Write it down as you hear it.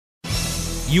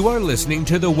You are listening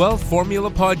to the Wealth Formula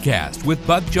Podcast with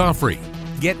Buck Joffrey.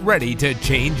 Get ready to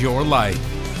change your life.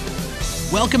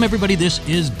 Welcome, everybody. This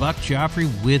is Buck Joffrey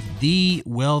with the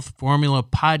Wealth Formula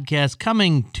Podcast,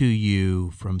 coming to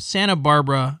you from Santa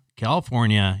Barbara,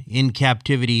 California, in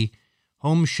captivity,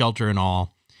 home shelter and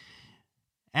all.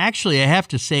 Actually, I have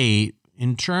to say,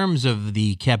 in terms of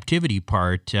the captivity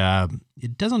part,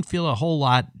 it doesn't feel a whole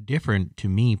lot different to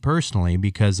me personally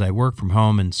because I work from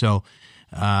home. And so,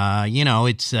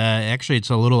 it's it's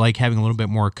a little like having a little bit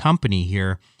more company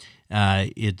here.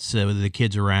 It's the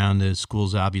kids around, the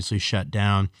school's obviously shut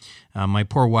down. My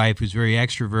poor wife, who's very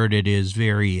extroverted, is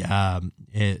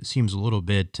it seems a little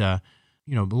bit, a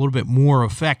little bit more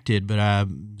affected. But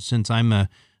since I'm a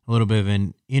little bit of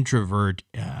an introvert,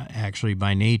 actually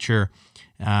by nature,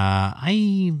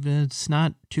 it's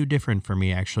not too different for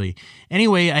me, actually.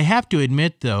 Anyway, I have to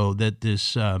admit, though, that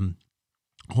this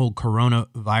whole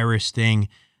coronavirus thing,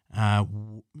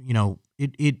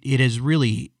 it has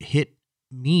really hit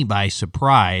me by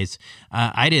surprise.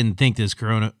 I didn't think this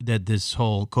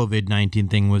whole COVID-19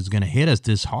 thing was going to hit us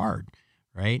this hard,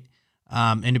 right?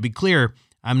 And to be clear,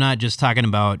 I'm not just talking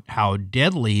about how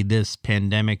deadly this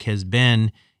pandemic has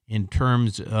been in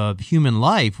terms of human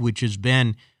life, which has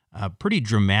been pretty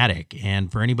dramatic. And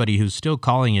for anybody who's still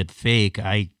calling it fake,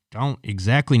 I don't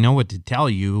exactly know what to tell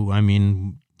you. I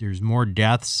mean, there's more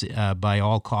deaths by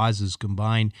all causes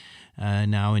combined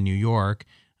now in New York.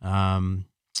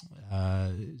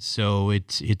 So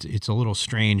it's a little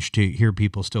strange to hear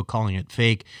people still calling it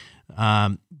fake.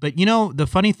 But the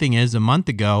funny thing is, a month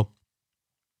ago,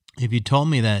 if you told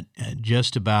me that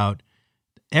just about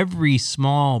every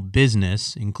small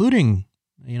business, including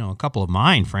a couple of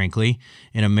mine, frankly,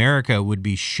 in America would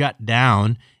be shut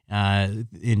down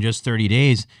in just 30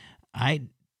 days,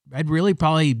 I'd really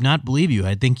probably not believe you.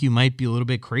 I think you might be a little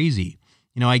bit crazy.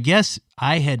 I guess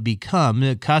I had become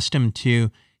accustomed to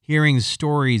hearing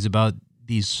stories about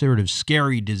these sort of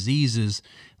scary diseases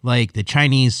like the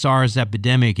Chinese SARS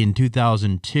epidemic in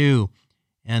 2002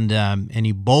 and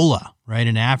Ebola, right,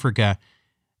 in Africa.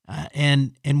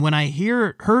 And when I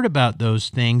heard about those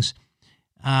things,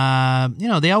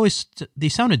 they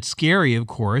sounded scary, of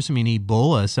course. I mean,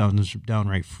 Ebola sounds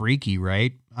downright freaky,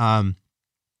 right?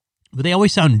 But they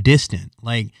always sound distant,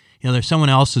 like, they're someone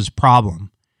else's problem.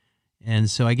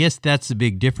 And so I guess that's the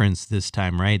big difference this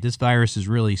time, right? This virus is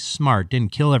really smart,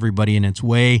 didn't kill everybody in its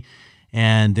way,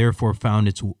 and therefore found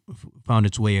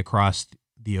its way across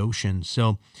the ocean.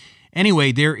 So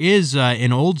anyway, there is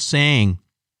an old saying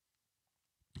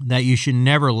that you should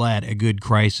never let a good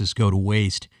crisis go to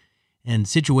waste. And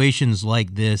situations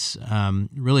like this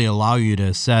really allow you to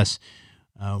assess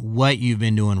what you've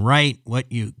been doing right,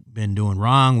 what you've been doing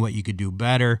wrong, what you could do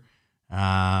better. There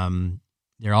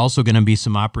are also going to be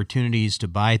some opportunities to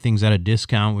buy things at a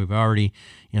discount. We've already,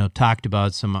 talked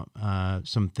about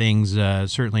some things,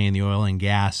 certainly in the oil and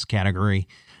gas category,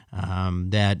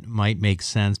 that might make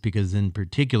sense because, in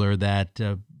particular, that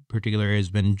particular area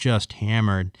has been just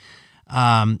hammered.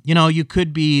 You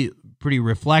could be pretty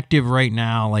reflective right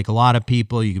now, like a lot of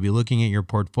people. You could be looking at your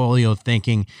portfolio,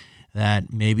 thinking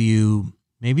that maybe you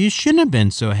shouldn't have been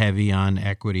so heavy on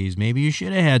equities. Maybe you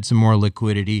should have had some more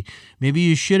liquidity. Maybe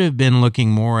you should have been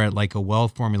looking more at like a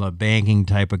Wealth Formula banking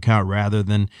type account rather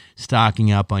than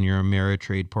stocking up on your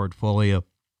Ameritrade portfolio.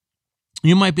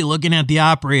 You might be looking at the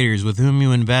operators with whom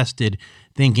you invested,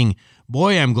 thinking,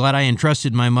 boy, I'm glad I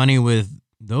entrusted my money with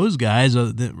those guys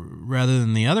rather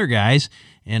than the other guys.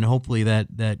 And hopefully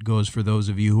that goes for those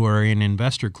of you who are in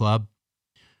Investor Club.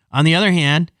 On the other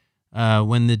hand,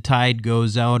 when the tide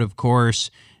goes out, of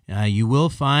course, you will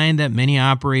find that many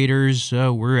operators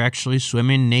were actually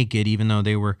swimming naked, even though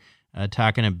they were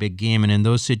talking a big game. And in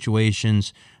those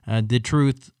situations, the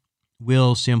truth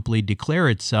will simply declare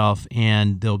itself,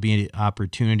 and there'll be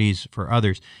opportunities for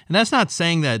others. And that's not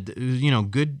saying that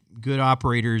good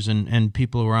operators and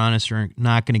people who are honest are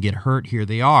not going to get hurt here.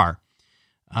 They are,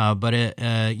 but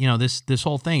this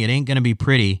whole thing, it ain't going to be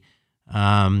pretty.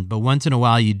 But once in a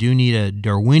while, you do need a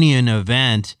Darwinian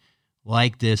event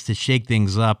like this to shake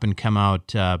things up and come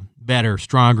out better,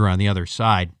 stronger on the other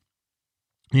side.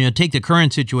 Take the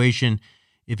current situation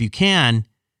if you can,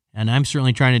 and I'm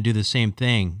certainly trying to do the same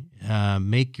thing.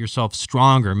 Make yourself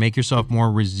stronger, make yourself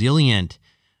more resilient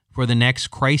for the next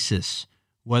crisis,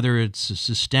 whether it's a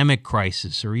systemic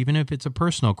crisis or even if it's a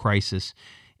personal crisis,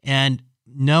 and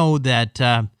know that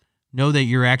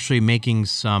you're actually making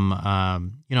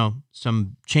some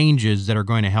changes that are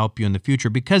going to help you in the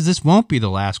future, because this won't be the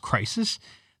last crisis.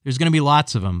 There's going to be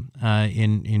lots of them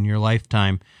in your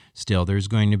lifetime. still. There's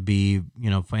going to be,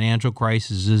 financial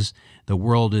crises. The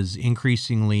world is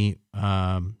increasingly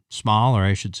small, or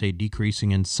I should say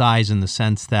decreasing in size, in the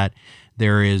sense that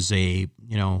there is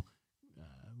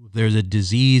there's a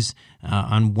disease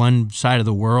on one side of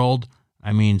the world.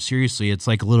 I mean, seriously, it's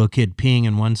like a little kid peeing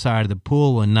in one side of the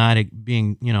pool and not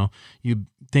being, you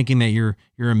thinking that you're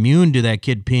immune to that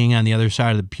kid peeing on the other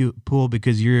side of the pool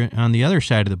because you're on the other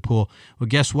side of the pool. Well,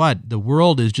 guess what? The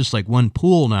world is just like one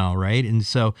pool now, right? And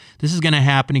so this is going to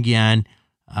happen again.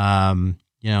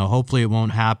 Hopefully it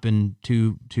won't happen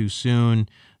too soon.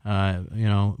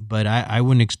 But I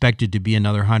wouldn't expect it to be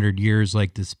another 100 years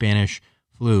like the Spanish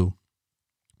flu.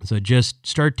 So just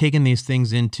start taking these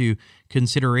things into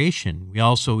consideration.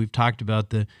 We've talked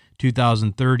about the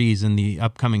 2030s and the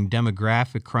upcoming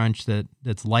demographic crunch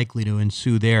that's likely to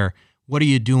ensue there. What are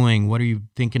you doing? What are you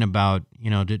thinking about,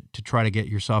 to try to get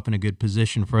yourself in a good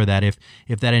position for that if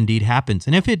that indeed happens?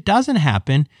 And if it doesn't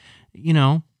happen,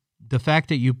 the fact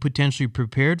that you potentially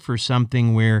prepared for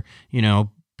something where,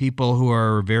 people who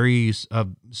are very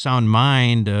sound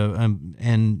mind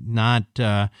and not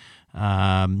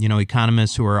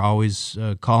economists who are always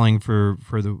calling for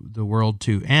the world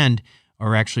to end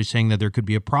are actually saying that there could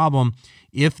be a problem.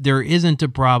 If there isn't a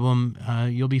problem,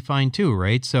 you'll be fine too,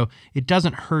 right? So it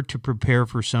doesn't hurt to prepare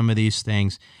for some of these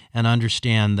things and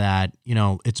understand that,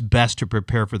 it's best to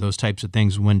prepare for those types of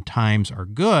things when times are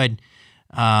good,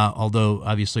 although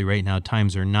obviously right now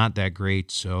times are not that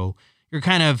great. So you're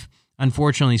kind of,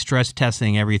 unfortunately, stress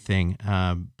testing everything,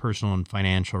 personal and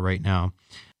financial right now.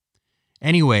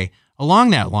 Anyway,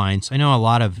 along that lines, I know a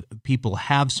lot of people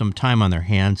have some time on their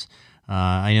hands.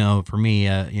 I know for me,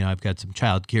 I've got some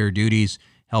child care duties,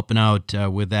 helping out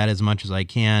with that as much as I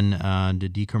can to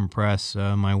decompress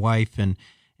my wife,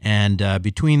 and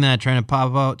between that, trying to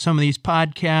pop out some of these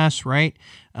podcasts, right?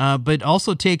 But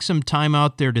also take some time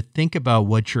out there to think about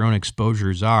what your own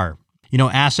exposures are.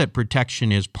 Asset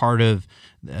protection is part of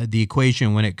the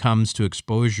equation when it comes to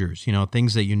exposures.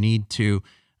 Things that you need to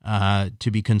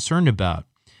be concerned about.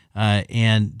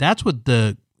 And that's what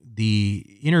the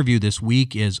interview this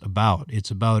week is about. It's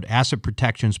about asset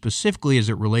protection, specifically as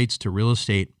it relates to real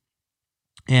estate.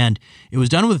 And it was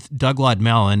done with Doug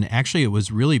Lodmell, and actually it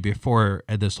was really before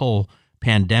this whole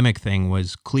pandemic thing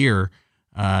was clear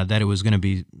that it was going to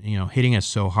be, hitting us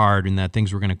so hard and that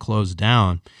things were going to close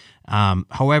down.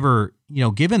 However,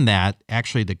 given that,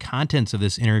 actually the contents of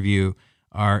this interview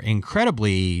are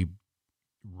incredibly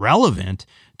relevant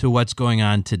to what's going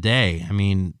on today. I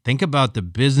mean, think about the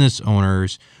business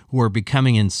owners who are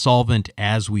becoming insolvent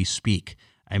as we speak.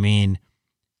 It's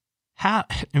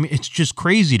just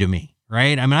crazy to me,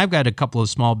 right? I've got a couple of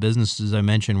small businesses I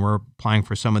mentioned. We're applying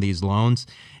for some of these loans,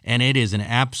 and it is an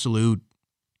absolute,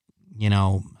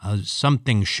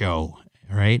 something show,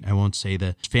 right? I won't say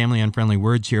the family unfriendly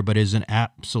words here, but it is an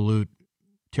absolute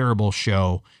terrible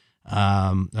show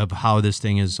of how this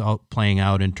thing is playing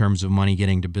out in terms of money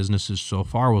getting to businesses so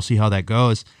far. We'll see how that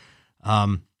goes.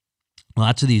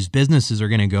 Lots of these businesses are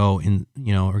going to go in,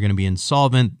 are going to be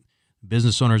insolvent.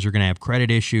 Business owners are going to have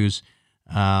credit issues.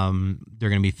 They're going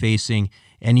to be facing,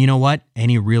 and you know what?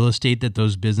 Any real estate that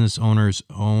those business owners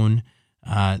own,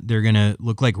 they're going to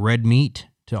look like red meat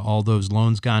to all those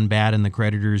loans gone bad and the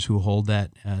creditors who hold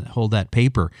that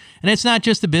paper. And it's not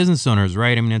just the business owners,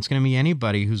 right? It's going to be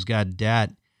anybody who's got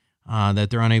debt that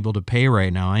they're unable to pay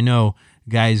right now. I know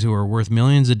guys who are worth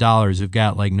millions of dollars who've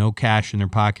got like no cash in their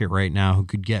pocket right now who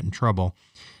could get in trouble.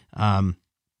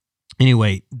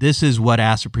 Anyway, this is what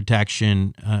asset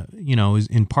protection, is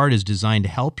in part is designed to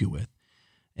help you with.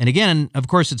 And again, of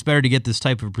course, it's better to get this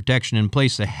type of protection in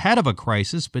place ahead of a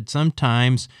crisis, but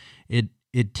sometimes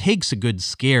it takes a good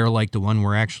scare like the one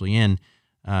we're actually in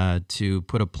to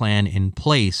put a plan in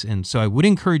place. And so I would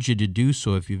encourage you to do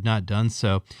so if you've not done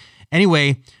so.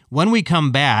 Anyway, when we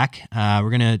come back, we're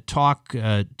going to talk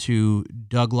to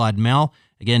Doug Lodmell.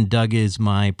 Again, Doug is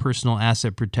my personal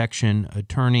asset protection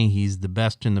attorney. He's the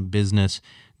best in the business.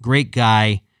 Great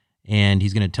guy. And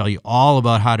he's going to tell you all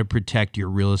about how to protect your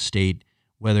real estate,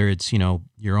 whether it's,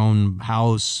 your own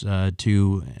house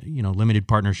to, limited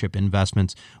partnership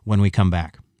investments when we come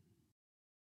back.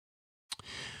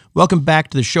 Welcome back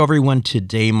to the show, everyone.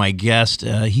 Today, my guest,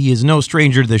 he is no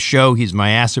stranger to the show. He's my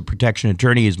asset protection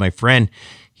attorney. He's my friend.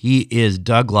 He is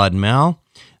Doug Lodmell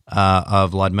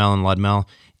of Lodmell & Lodmell.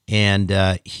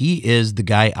 And he is the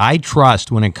guy I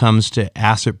trust when it comes to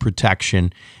asset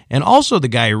protection, and also the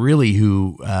guy really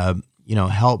who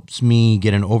helps me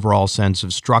get an overall sense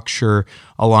of structure,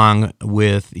 along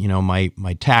with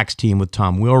my tax team with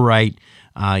Tom Wheelwright.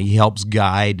 He helps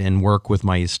guide and work with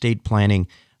my estate planning.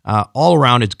 All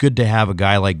around, it's good to have a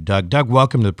guy like Doug. Doug,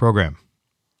 welcome to the program.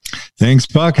 Thanks,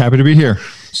 Buck. Happy to be here.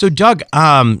 So, Doug,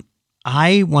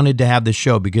 I wanted to have this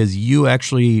show because you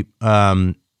actually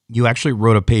wrote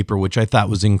a paper which I thought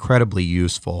was incredibly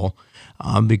useful,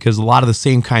 because a lot of the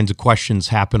same kinds of questions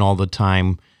happen all the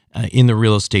time in the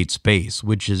real estate space,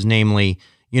 which is namely,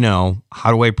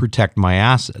 how do I protect my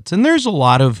assets? And there's a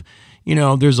lot of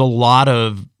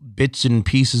bits and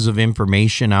pieces of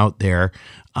information out there.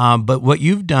 But what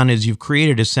you've done is you've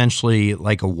created essentially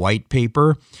like a white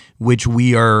paper, which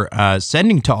we are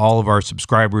sending to all of our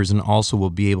subscribers and also will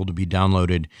be able to be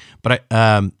downloaded but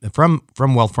from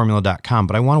wealthformula.com.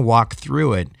 But I want to walk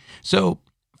through it. So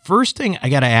first thing I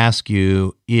got to ask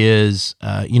you is,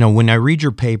 when I read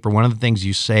your paper, one of the things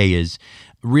you say is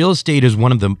real estate is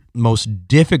one of the most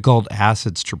difficult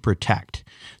assets to protect.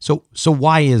 So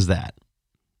why is that?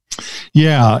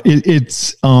 Yeah,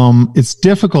 it's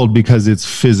difficult because it's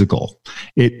physical.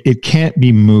 It can't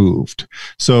be moved.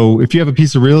 So if you have a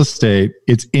piece of real estate,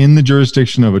 it's in the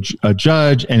jurisdiction of a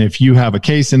judge, and if you have a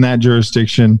case in that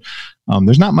jurisdiction,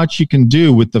 there's not much you can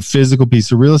do with the physical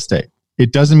piece of real estate.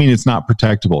 It doesn't mean it's not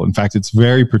protectable. In fact, it's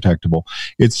very protectable.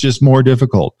 It's just more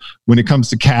difficult. When it comes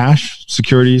to cash,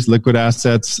 securities, liquid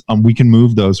assets, we can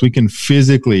move those. We can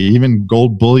physically, even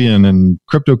gold bullion and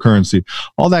cryptocurrency,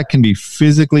 all that can be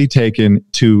physically taken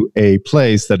to a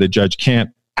place that a judge can't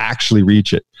actually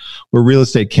reach it, where real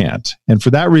estate can't. And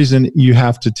for that reason, you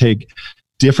have to take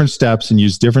different steps and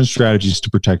use different strategies to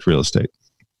protect real estate.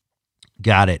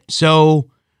 Got it. So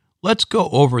let's go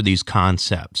over these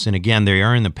concepts. And again, they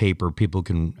are in the paper. People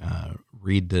can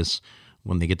read this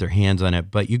when they get their hands on it.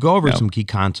 But you go over some key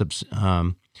concepts.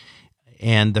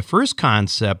 And the first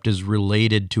concept is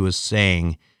related to a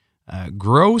saying,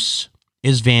 gross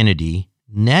is vanity,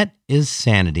 net is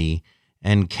sanity,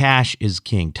 and cash is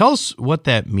king. Tell us what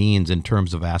that means in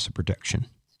terms of asset protection.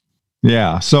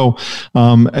 Yeah. So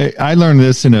I learned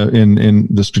this in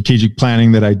the strategic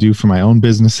planning that I do for my own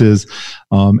businesses.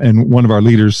 And one of our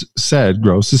leaders said,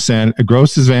 gross is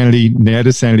vanity, net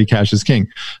is sanity, cash is king.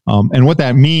 And what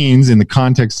that means in the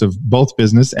context of both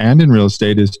business and in real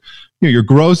estate is, your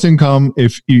gross income,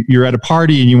 if you're at a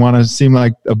party and you want to seem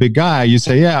like a big guy, you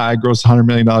say, yeah, I gross $100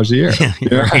 million a year.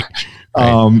 Right.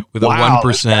 With a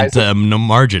 1% no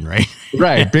margin, right?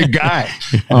 Right. Big guy.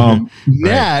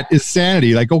 Net is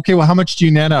sanity. Like, okay, well, how much do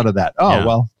you net out of that?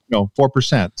 Oh, well,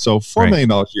 4%. So $4 million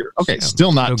a year. Okay.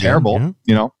 Still not terrible,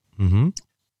 Mm-hmm.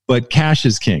 But cash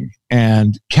is king,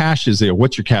 and cash is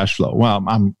what's your cash flow? Well,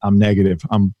 I'm negative.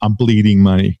 I'm bleeding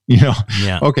money, Yeah.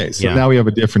 Okay. So now we have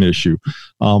a different issue.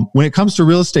 When it comes to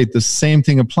real estate, the same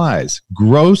thing applies.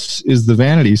 Gross is the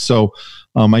vanity. So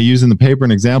I use in the paper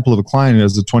an example of a client who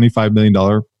has a $25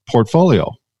 million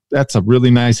portfolio. That's a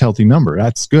really nice, healthy number.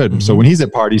 That's good. Mm-hmm. So when he's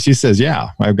at parties, he says, yeah,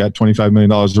 I've got $25 million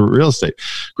of real estate.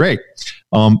 Great.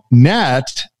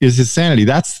 Net is his sanity.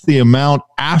 That's the amount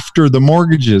after the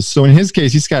mortgages. So in his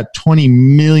case, he's got $20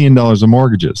 million of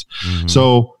mortgages. Mm-hmm.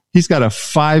 So he's got a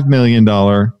 $5 million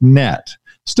net.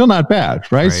 Still not bad,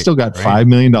 right? Still got $5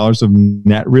 million of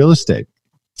net real estate.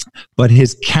 But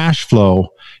his cash flow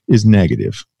is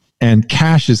negative. And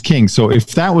cash is king. So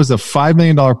if that was a $5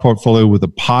 million portfolio with a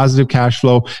positive cash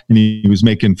flow, and he was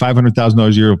making $500,000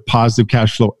 a year of positive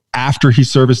cash flow after he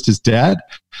serviced his debt,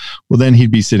 well, then he'd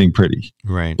be sitting pretty.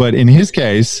 Right. But in his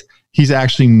case, he's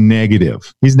actually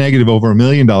negative. He's negative over $1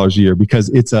 million a year because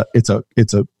it's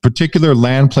a particular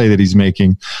land play that he's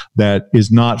making that is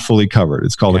not fully covered.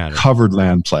 It's called a covered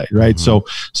land play, right? Mm-hmm.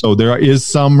 So there is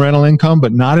some rental income,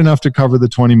 but not enough to cover the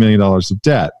 $20 million of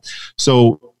debt.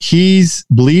 So he's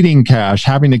bleeding cash,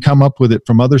 having to come up with it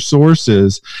from other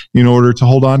sources in order to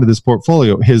hold on to this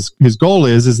portfolio. His goal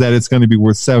is that it's going to be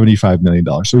worth $75 million.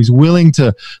 So he's willing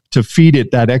to feed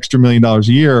it that extra $1 million a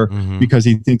year because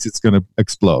he thinks it's going to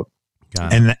explode.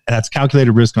 And that's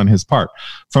calculated risk on his part.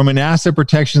 From an asset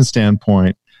protection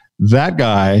standpoint, that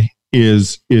guy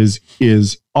is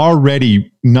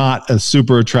already not a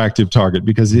super attractive target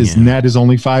because his net is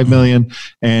only $5 million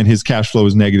and his cash flow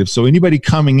is negative. So anybody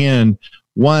coming in,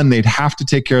 one, they'd have to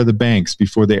take care of the banks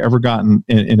before they ever gotten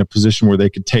in a position where they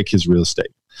could take his real estate.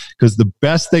 Because the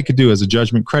best they could do as a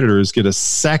judgment creditor is get a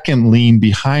second lien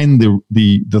behind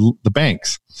the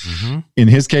banks. Mm-hmm. In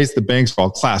his case, the banks are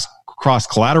all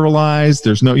cross-collateralized.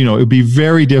 There's no, it would be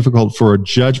very difficult for a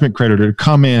judgment creditor to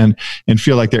come in and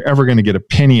feel like they're ever going to get a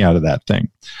penny out of that thing.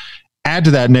 Add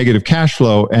to that negative cash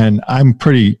flow, and I'm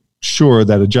pretty sure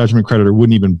that a judgment creditor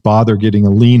wouldn't even bother getting a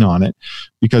lien on it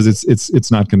because it's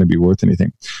not going to be worth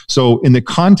anything. So in the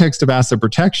context of asset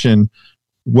protection,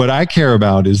 what I care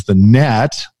about is the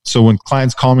net. So when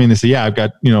clients call me and they say, yeah, I've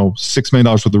got, $6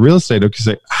 million worth of real estate. Okay,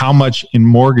 say, how much in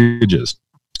mortgages?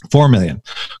 $4 million.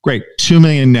 Great. $2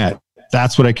 million net.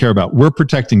 That's what I care about. We're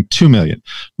protecting $2 million.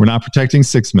 We're not protecting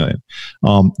 $6 million.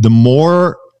 The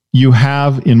more you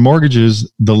have in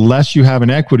mortgages, the less you have in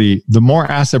equity, the more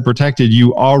asset protected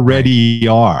you already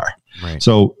are. Right.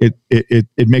 So it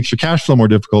makes your cash flow more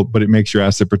difficult, but it makes your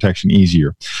asset protection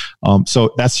easier.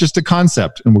 So that's just a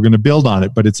concept, and we're going to build on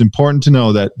it. But it's important to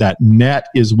know that net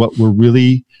is what we're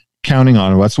really counting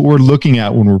on. That's what we're looking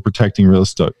at when we're protecting real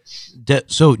estate.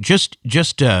 So just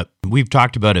we've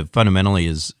talked about it fundamentally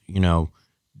is,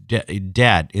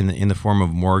 debt in the form of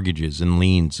mortgages and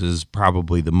liens is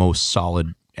probably the most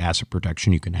solid asset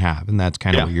protection you can have. And that's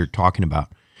kind of what you're talking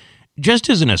about. Just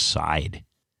as an aside,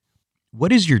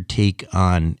 what is your take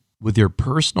on with your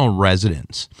personal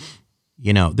residence?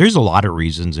 There's a lot of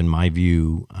reasons in my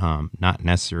view, not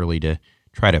necessarily to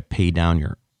try to pay down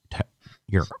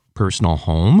your personal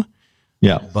home.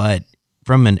 Yeah. But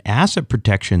from an asset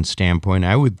protection standpoint,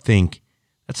 I would think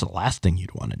that's the last thing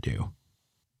you'd want to do.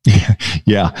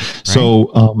 Yeah. Right?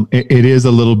 So it is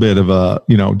a little bit of a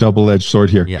double-edged sword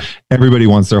here. Yeah. Everybody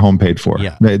wants their home paid for.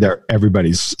 Yeah.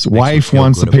 Everybody's wife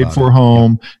wants a paid for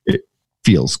home. Yeah. It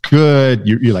feels good.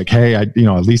 You're like, hey, at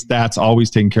least that's always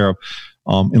taken care of.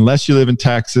 Unless you live in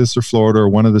Texas or Florida or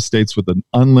one of the states with an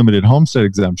unlimited homestead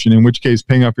exemption, in which case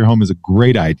paying off your home is a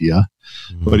great idea.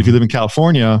 Mm-hmm. But if you live in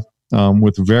California,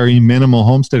 with very minimal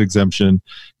homestead exemption,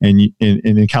 and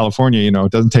in California,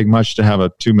 it doesn't take much to have a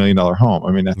 $2 million home.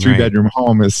 I mean, a 3-bedroom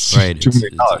home is $2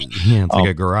 million. It's like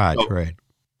a garage, right?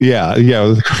 Yeah,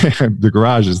 the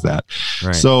garage is that.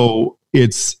 Right. So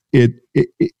it'd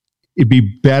be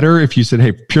better if you said,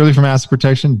 hey, purely from asset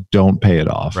protection, don't pay it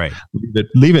off. Right.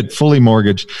 Leave it fully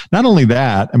mortgaged. Not only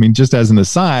that, I mean, just as an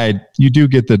aside, you do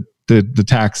get the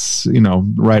tax,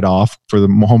 write off for the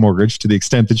home mortgage to the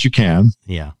extent that you can.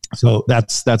 Yeah. So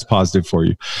that's positive for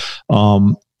you.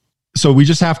 So we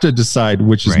just have to decide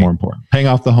which is more important, paying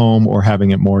off the home or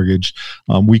having it mortgaged.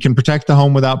 We can protect the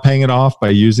home without paying it off by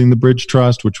using the bridge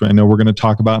trust, which I know we're going to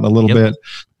talk about in a little bit.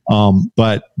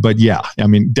 But yeah, I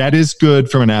mean, that is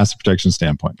good from an asset protection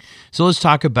standpoint. So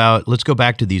let's go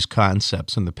back to these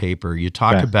concepts in the paper. You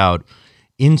talk about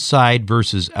inside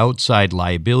versus outside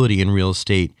liability in real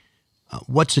estate.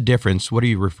 What's the difference? What are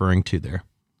you referring to there?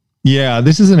 Yeah,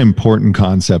 this is an important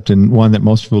concept and one that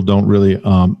most people don't really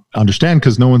understand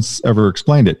because no one's ever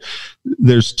explained it.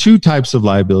 There's two types of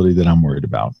liability that I'm worried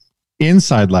about.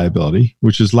 Inside liability,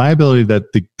 which is liability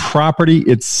that the property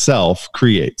itself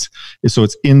creates. So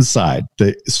it's inside.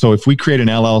 So if we create an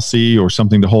LLC or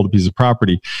something to hold a piece of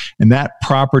property and that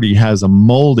property has a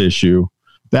mold issue,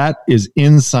 that is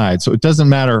inside. So it doesn't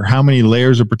matter how many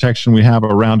layers of protection we have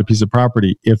around a piece of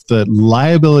property. If the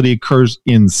liability occurs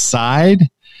inside,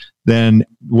 then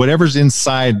whatever's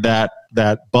inside that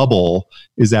bubble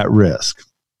is at risk.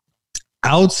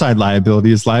 Outside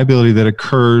liability is liability that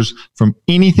occurs from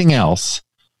anything else,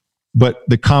 but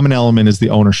the common element is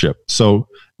the ownership. So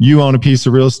you own a piece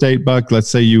of real estate, Buck. Let's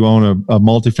say you own a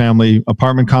multifamily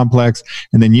apartment complex,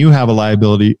 and then you have a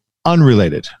liability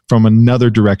unrelated from another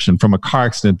direction, from a car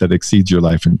accident that exceeds your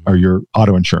life or your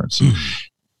auto insurance.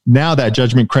 Now that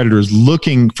judgment creditor is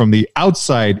looking from the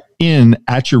outside in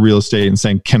at your real estate and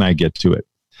saying, can I get to it?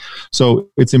 So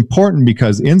it's important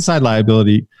because inside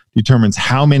liability determines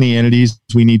how many entities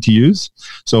we need to use.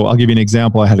 So I'll give you an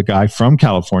example. I had a guy from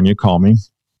California call me.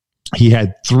 He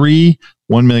had 3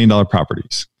 $1 million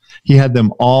properties. He had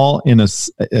them all in a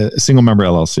single member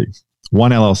LLC,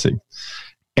 one LLC.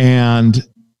 And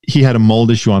he had a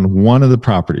mold issue on one of the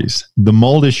properties. The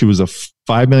mold issue was a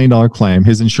 $5 million claim.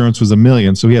 His insurance was $1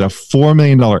 million. So he had a $4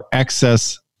 million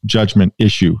excess judgment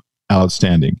issue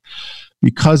outstanding.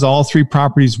 Because all 3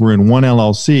 properties were in one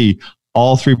LLC,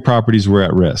 all 3 properties were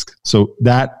at risk. So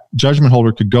that judgment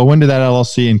holder could go into that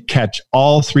LLC and catch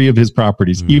all 3 of his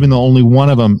properties, even though only one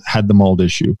of them had the mold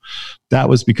issue. That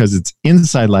was because it's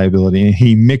inside liability and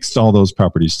he mixed all those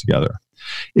properties together.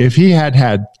 If he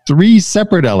had 3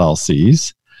 separate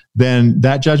LLCs, then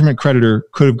that judgment creditor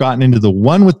could have gotten into the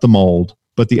one with the mold,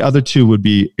 but the other 2 would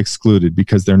be excluded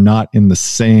because they're not in the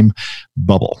same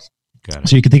bubble.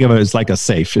 So you can think of it as like a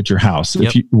safe at your house.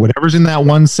 If whatever's in that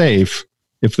one safe,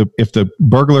 if the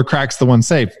burglar cracks the one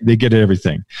safe, they get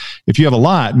everything. If you have a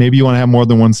lot, maybe you want to have more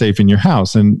than one safe in your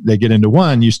house and they get into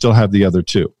one, you still have the other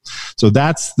 2. So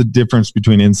that's the difference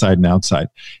between inside and outside.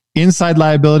 Inside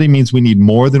liability means we need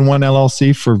more than one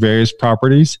LLC for various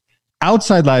properties.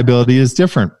 Outside liability is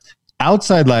different.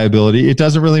 Outside liability, it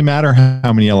doesn't really matter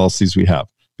how many LLCs we have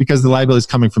because the liability is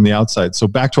coming from the outside. So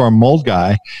back to our mold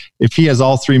guy, if he has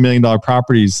all $3 million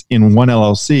properties in one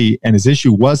LLC and his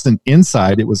issue wasn't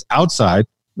inside, it was outside,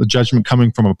 the judgment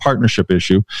coming from a partnership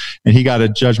issue, and he got a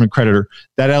judgment creditor,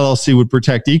 that LLC would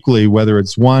protect equally whether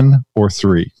it's 1 or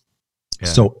 3. Yeah.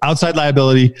 So outside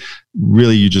liability,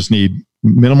 really you just need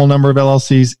minimal number of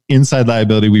LLCs. Inside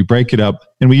liability, we break it up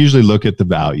and we usually look at the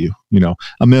value. $1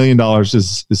 million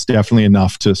is definitely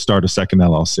enough to start a second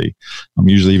LLC.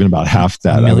 Usually even about half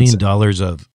that. $1 million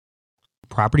of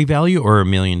property value or $1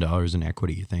 million in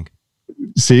equity, you think?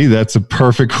 See, that's a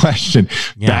perfect question.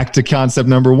 Yeah. Back to concept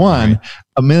number one, right.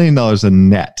 $1 million a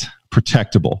net.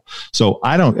 Protectable. So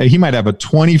he might have a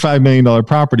 $25 million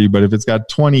property, but if it's got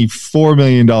 $24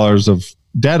 million of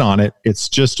debt on it, it's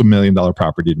just $1 million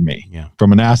property to me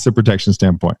from an asset protection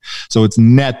standpoint. So it's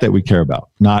net that we care about,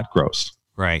 not gross.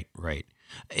 Right.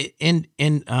 And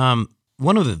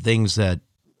one of the things that,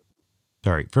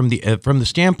 from the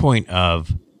standpoint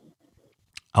of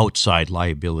outside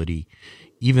liability,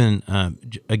 even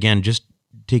again, just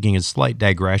taking a slight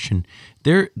digression,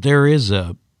 there is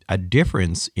a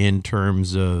difference in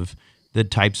terms of the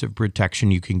types of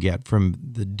protection you can get from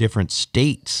the different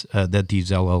states that these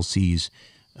LLCs,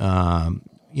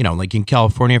 like in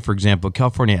California, for example,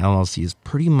 California LLC is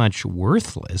pretty much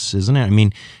worthless, isn't it? I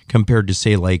mean, compared to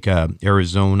say like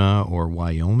Arizona or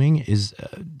Wyoming,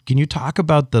 can you talk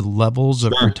about the levels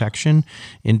of protection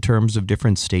in terms of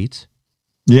different states?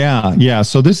 Yeah.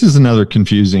 So this is another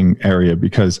confusing area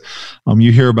because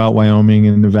you hear about Wyoming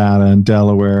and Nevada and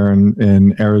Delaware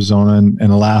and Arizona and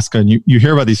Alaska, and you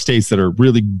hear about these states that are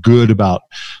really good about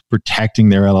protecting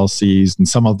their LLCs, and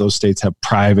some of those states have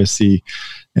privacy.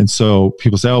 And so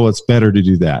people say, oh, it's better to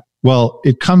do that. Well,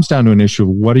 it comes down to an issue of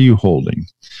what are you holding?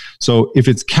 So if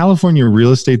it's California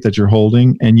real estate that you're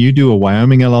holding and you do a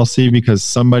Wyoming LLC because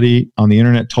somebody on the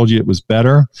internet told you it was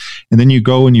better, and then you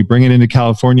go and you bring it into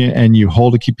California and you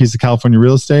hold a key piece of California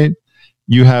real estate,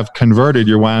 you have converted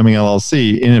your Wyoming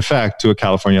LLC in effect to a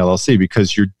California LLC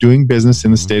because you're doing business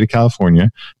in the state of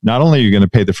California. Not only are you going to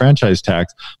pay the franchise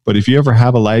tax, but if you ever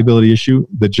have a liability issue,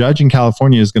 the judge in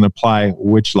California is going to apply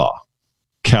which law?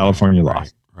 California law.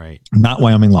 Right. Not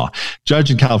Wyoming law. Judge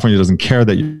in California doesn't care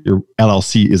that your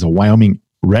LLC is a Wyoming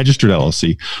registered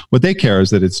LLC. What they care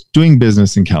is that it's doing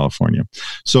business in California.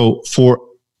 So for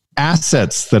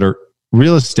assets that are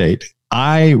real estate,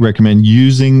 I recommend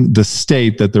using the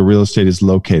state that the real estate is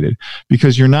located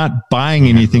because you're not buying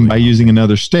anything by using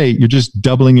another state. You're just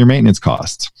doubling your maintenance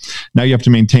costs. Now you have to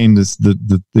maintain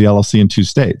the LLC in two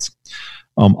states.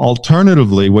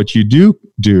 Alternatively, what you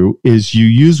do is you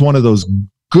use one of those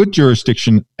good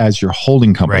jurisdiction as your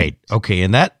holding company. Right. Okay.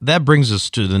 And that brings us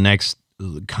to the next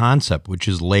concept, which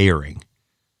is layering.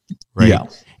 Right. Yeah.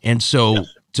 And so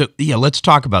let's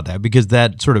talk about that because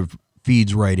that sort of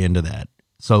feeds right into that.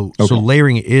 So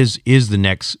layering is the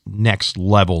next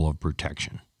level of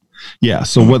protection. Yeah.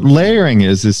 So what layering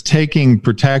is taking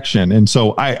protection. And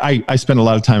so I spend a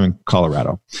lot of time in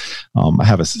Colorado. I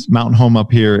have a mountain home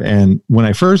up here. And when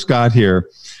I first got here,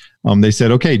 they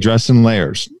said, okay, dress in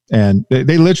layers. And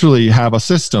they literally have a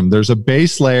system. There's a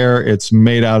base layer. It's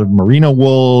made out of merino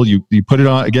wool. You put it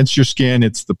on against your skin.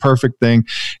 It's the perfect thing.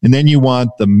 And then you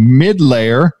want the mid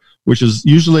layer, which is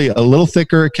usually a little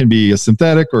thicker. It can be a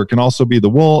synthetic or it can also be the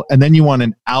wool. And then you want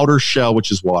an outer shell,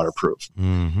 which is waterproof.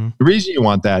 Mm-hmm. The reason you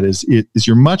want that is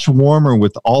you're much warmer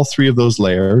with all three of those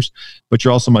layers, but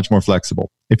you're also much more flexible.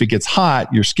 If it gets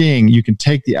hot, you're skiing, you can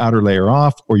take the outer layer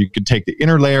off, or you can take the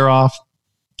inner layer off,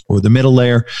 or the middle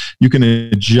layer. You can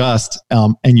adjust,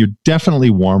 and you're definitely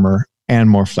warmer and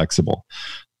more flexible.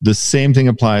 The same thing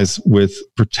applies with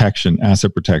protection,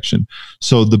 asset protection.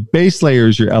 So the base layer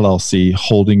is your LLC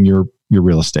holding your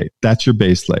real estate. That's your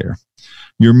base layer.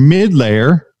 Your mid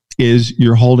layer is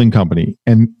your holding company.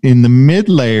 And in the mid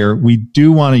layer, we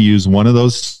do want to use one of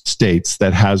those states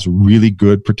that has really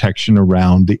good protection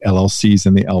around the LLCs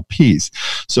and the LPs.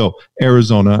 So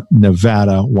Arizona,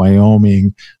 Nevada,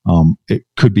 Wyoming, it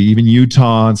could be even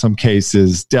Utah in some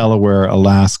cases, Delaware,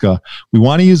 Alaska. We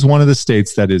want to use one of the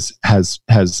states that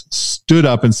has stood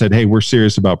up and said, hey, we're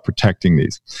serious about protecting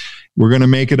these. We're going to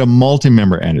make it a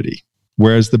multi-member entity.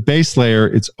 Whereas the base layer,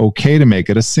 it's okay to make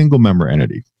it a single member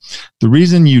entity. The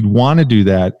reason you'd want to do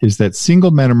that is that single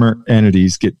member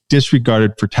entities get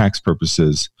disregarded for tax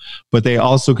purposes, but they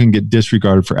also can get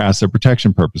disregarded for asset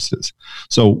protection purposes.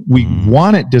 So we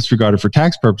want it disregarded for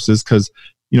tax purposes because,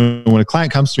 when a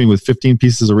client comes to me with 15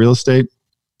 pieces of real estate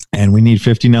and we need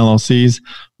 15 LLCs,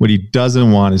 what he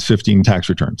doesn't want is 15 tax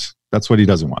returns. That's what he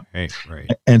doesn't want.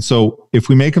 Right. And so if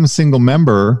we make them single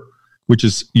member, which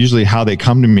is usually how they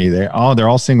come to me. They're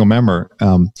all single member.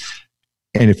 And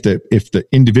if the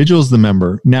individual is the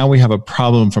member, now we have a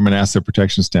problem from an asset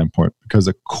protection standpoint because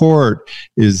a court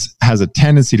has a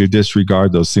tendency to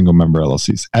disregard those single member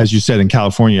LLCs. As you said, in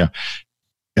California,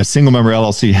 a single member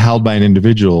LLC held by an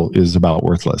individual is about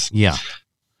worthless. Yeah.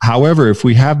 However, if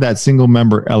we have that single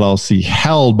member LLC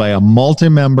held by a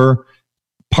multi-member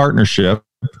partnership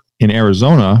in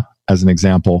Arizona, as an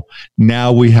example,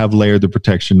 now we have layered the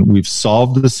protection. We've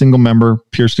solved the single member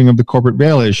piercing of the corporate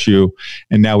veil issue,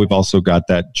 and now we've also got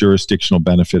that jurisdictional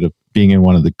benefit of being in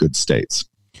one of the good states.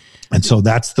 And so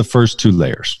that's the first two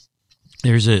layers.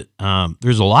 There's a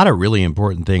lot of really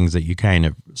important things that you kind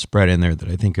of spread in there that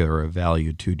I think are of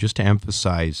value too, just to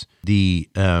emphasize the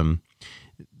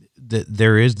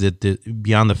there is that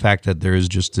beyond the fact that there is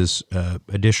just this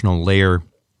additional layer,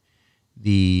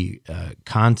 the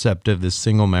concept of the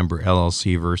single member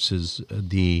LLC versus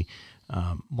the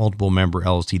multiple member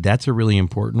LLC. That's a really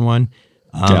important one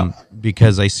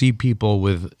because I see people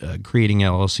with creating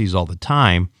LLCs all the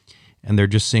time, and they're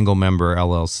just single member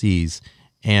LLCs.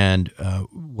 And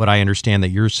what I understand that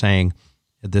you're saying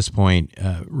at this point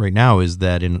right now is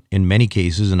that in many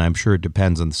cases, and I'm sure it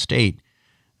depends on the state,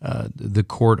 the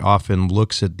court often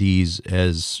looks at these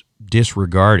as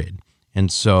disregarded.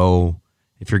 And so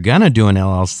if you're going to do an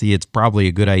LLC, it's probably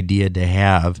a good idea to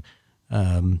have,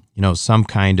 some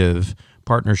kind of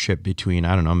partnership between,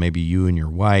 I don't know, maybe you and your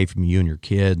wife, you and your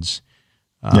kids.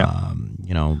 Well,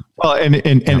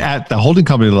 and at the holding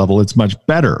company level, it's much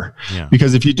better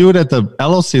because if you do it at the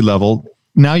LLC level,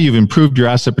 now you've improved your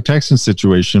asset protection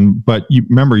situation, but you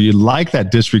like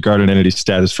that disregarded entity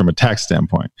status from a tax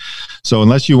standpoint. So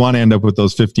unless you want to end up with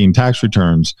those 15 tax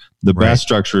returns, the best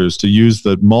structure is to use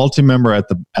the multi-member at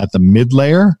the mid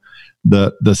layer,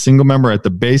 the single member at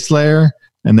the base layer,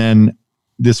 and then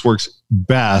this works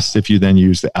best if you then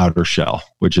use the outer shell,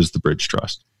 which is the bridge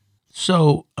trust.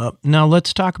 So now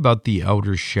let's talk about the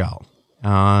outer shell.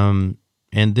 And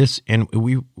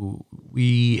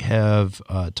we have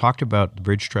talked about the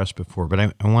bridge trust before, but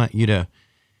I want you to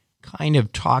kind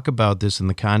of talk about this in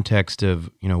the context of,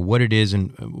 what it is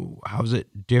and how is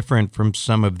it different from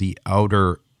some of the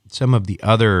other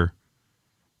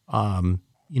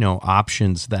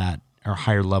options that are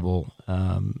higher level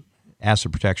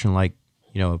asset protection, like,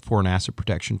 foreign asset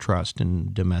protection trust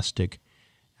and domestic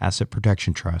asset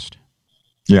protection trust.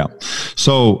 Yeah.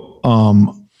 So,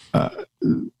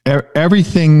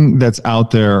 everything that's out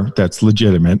there that's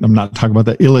legitimate. I'm not talking about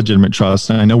the illegitimate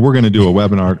trust. And I know we're going to do a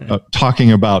webinar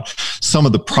talking about some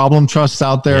of the problem trusts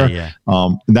out there.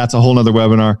 That's a whole nother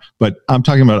webinar, but I'm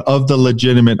talking about of the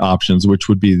legitimate options, which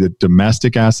would be the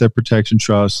domestic asset protection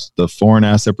trust, the foreign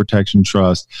asset protection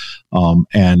trust,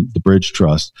 and the bridge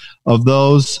trust. Of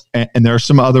those, and there are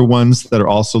some other ones that are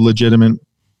also legitimate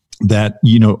that,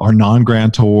 are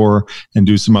non-grantor and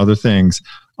do some other things.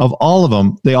 Of all of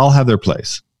them, they all have their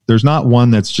place. There's not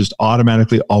one that's just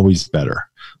automatically always better.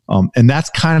 And that's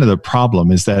kind of the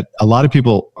problem, is that a lot of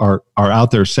people are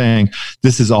out there saying,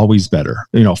 this is always better.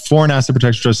 Foreign asset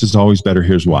protection trust is always better.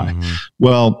 Here's why. Mm-hmm.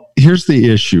 Well, here's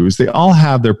the issue, is they all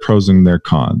have their pros and their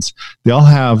cons. They all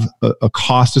have a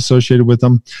cost associated with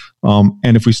them.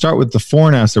 And if we start with the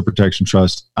foreign asset protection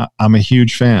trust, I'm a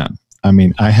huge fan.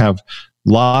 I have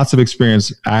lots of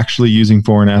experience actually using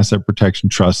foreign asset protection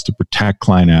trusts to protect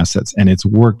client assets, and it's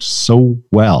worked so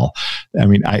well.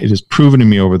 It has proven to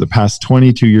me over the past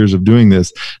 22 years of doing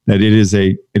this that it is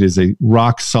a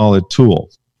rock solid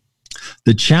tool.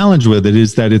 The challenge with it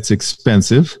is that it's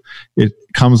expensive. It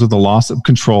comes with a loss of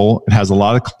control. It has a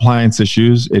lot of compliance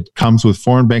issues. It comes with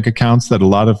foreign bank accounts that a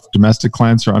lot of domestic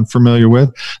clients are unfamiliar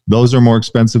with. Those are more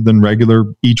expensive than regular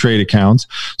E-Trade accounts.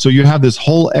 So you have this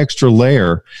whole extra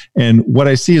layer. And what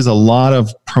I see is a lot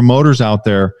of promoters out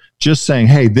there just saying,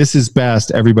 hey, this is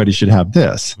best. Everybody should have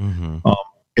this. Mm-hmm.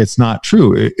 It's not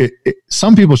true.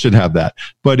 Some people should have that,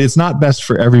 but it's not best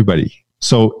for everybody.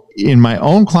 So in my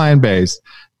own client base,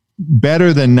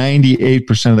 better than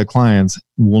 98% of the clients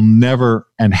will never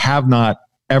and have not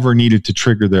ever needed to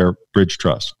trigger their bridge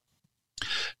trust.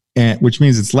 And which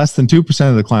means it's less than 2%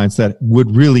 of the clients that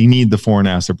would really need the foreign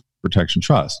asset protection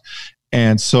trust.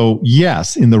 And so,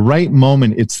 yes, in the right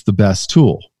moment, it's the best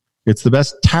tool. It's the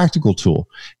best tactical tool.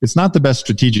 It's not the best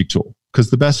strategic tool, because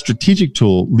the best strategic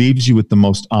tool leaves you with the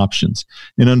most options.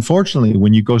 And unfortunately,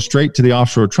 when you go straight to the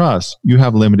offshore trust, you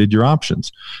have limited your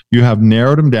options. You have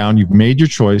narrowed them down. You've made your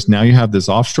choice. Now you have this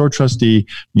offshore trustee.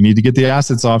 You need to get the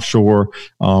assets offshore.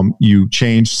 You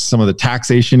change some of the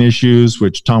taxation issues,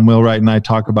 which Tom Wheelwright and I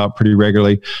talk about pretty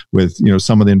regularly with,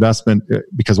 some of the investment,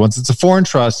 because once it's a foreign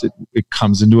trust, it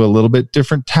comes into a little bit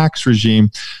different tax regime,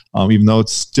 even though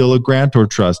it's still a grantor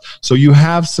trust. So you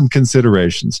have some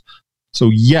considerations. So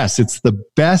yes, it's the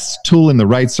best tool in the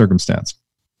right circumstance.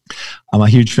 I'm a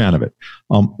huge fan of it.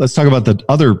 Let's talk about the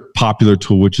other popular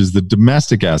tool, which is the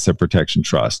domestic asset protection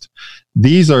trust.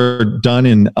 These are done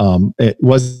in, it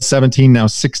was 17, now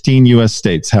 16 U.S.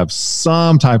 states have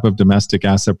some type of domestic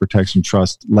asset protection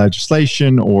trust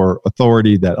legislation or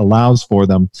authority that allows for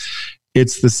them.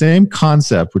 It's the same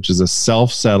concept, which is a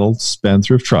self-settled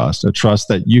spendthrift trust, a trust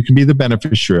that you can be the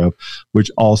beneficiary of, which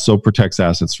also protects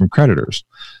assets from creditors.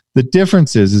 The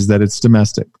difference is that it's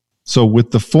domestic. So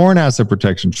with the foreign asset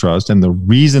protection trust, and the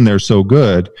reason they're so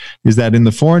good is that in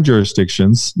the foreign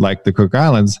jurisdictions, like the Cook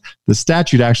Islands, the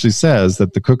statute actually says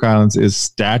that the Cook Islands is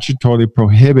statutorily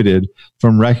prohibited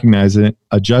from recognizing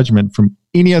a judgment from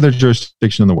any other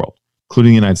jurisdiction in the world,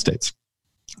 including the United States.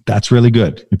 That's really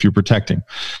good if you're protecting.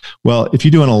 Well, if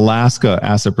you do an Alaska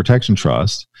asset protection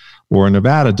trust or a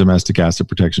Nevada domestic asset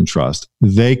protection trust,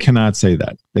 they cannot say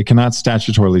that. They cannot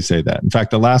statutorily say that. In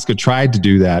fact, Alaska tried to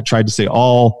do that, tried to say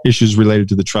all issues related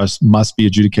to the trust must be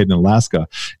adjudicated in Alaska,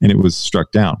 and it was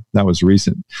struck down. That was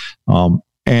recent.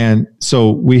 And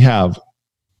so we have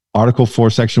Article 4,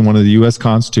 Section 1 of the U.S.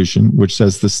 Constitution, which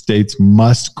says the states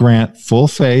must grant full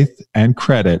faith and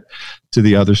credit to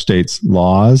the other states'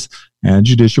 laws and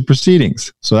judicial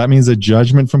proceedings. So that means a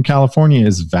judgment from California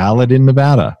is valid in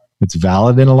Nevada. It's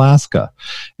valid in Alaska.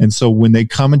 And so when they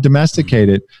come and domesticate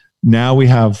it, now we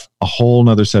have a whole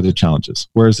nother set of challenges.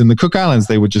 Whereas in the Cook Islands,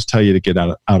 they would just tell you to get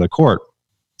out of court.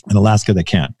 In Alaska, they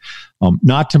can't.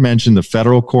 Not to mention the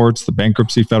federal courts,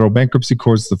 the federal bankruptcy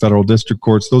courts, the federal district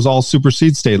courts, those all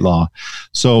supersede state law.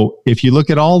 So if you look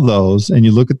at all those and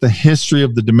you look at the history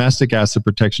of the domestic asset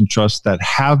protection trusts that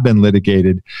have been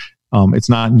litigated, it's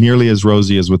not nearly as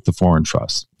rosy as with the foreign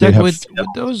trusts. With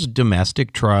those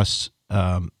domestic trusts,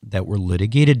 that were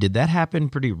litigated, did that happen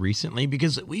pretty recently?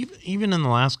 Because we've, even in the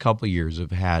last couple of years,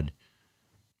 have had,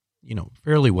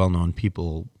 fairly well-known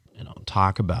people,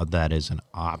 talk about that as an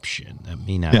option. That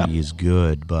may not be as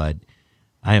good, but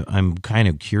I'm kind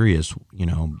of curious,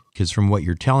 because from what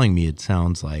you're telling me, it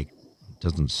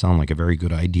doesn't sound like a very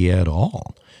good idea at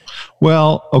all.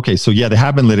 Well, okay, so they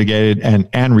have been litigated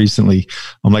and recently.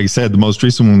 Like I said, the most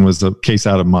recent one was a case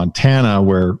out of Montana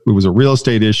where it was a real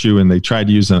estate issue and they tried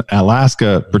to use an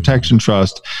Alaska protection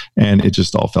trust and it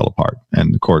just all fell apart.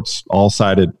 And the courts all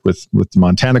sided with the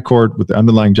Montana court with the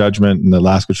underlying judgment, and the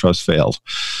Alaska trust failed.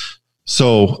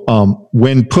 So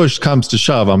when push comes to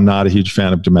shove, I'm not a huge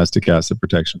fan of domestic asset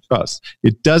protection trusts.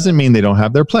 It doesn't mean they don't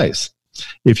have their place.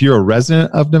 If you're a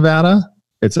resident of Nevada,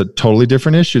 it's a totally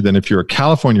different issue than if you're a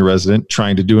California resident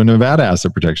trying to do a Nevada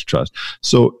asset protection trust.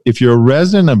 So if you're a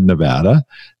resident of Nevada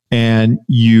and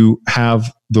you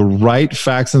have the right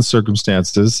facts and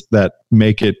circumstances that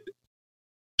make it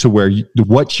to where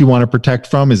what you want to protect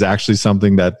from is actually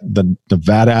something that the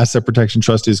Nevada Asset Protection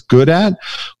Trust is good at,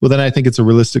 well, then I think it's a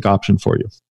realistic option for you.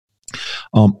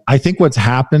 I think what's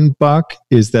happened, Buck,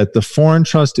 is that the foreign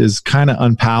trust is kind of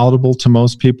unpalatable to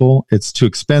most people. It's too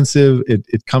expensive.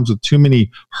 It comes with too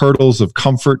many hurdles of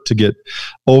comfort to get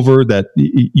over that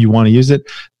you want to use it,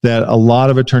 that a lot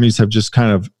of attorneys have just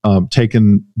kind of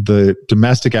taken the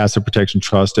domestic asset protection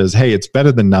trust as, hey, it's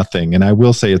better than nothing. And I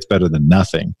will say it's better than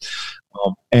nothing.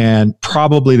 And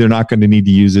probably they're not going to need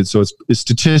to use it. So it's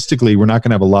statistically, we're not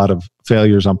going to have a lot of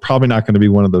failures. I'm probably not going to be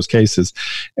one of those cases.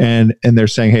 And they're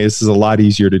saying, hey, this is a lot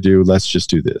easier to do. Let's just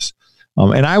do this.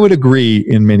 And I would agree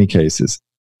in many cases.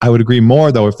 I would agree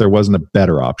more, though, if there wasn't a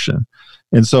better option.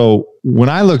 And so when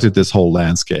I looked at this whole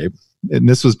landscape, and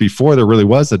this was before there really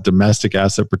was a domestic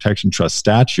asset protection trust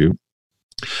statute,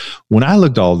 when I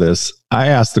looked at all this, I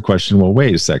asked the question, well,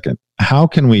 wait a second. How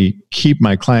can we keep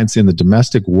my clients in the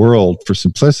domestic world for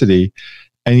simplicity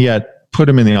and yet put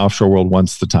them in the offshore world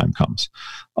once the time comes?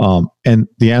 And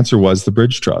the answer was the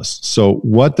bridge trust. So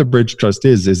what the bridge trust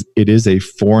is it is a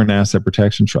foreign asset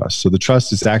protection trust. So the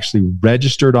trust is actually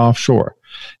registered offshore.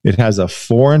 It has a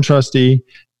foreign trustee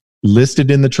listed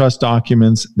in the trust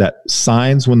documents that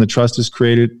signs when the trust is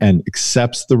created and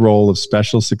accepts the role of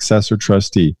special successor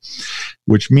trustee,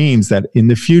 which means that in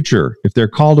the future, if they're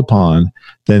called upon,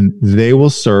 then they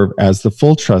will serve as the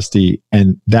full trustee,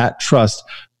 and that trust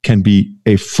can be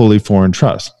a fully foreign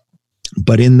trust.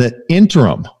 But in the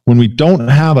interim, when we don't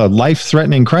have a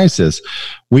life-threatening crisis,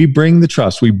 we bring the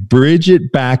trust, we bridge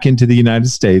it back into the United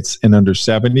States, and under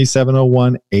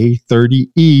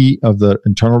 7701A30E of the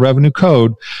Internal Revenue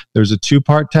Code, there's a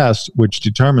two-part test which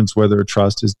determines whether a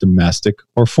trust is domestic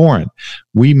or foreign.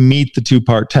 We meet the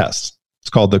two-part test. It's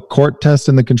called the court test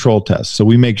and the control test. So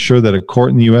we make sure that a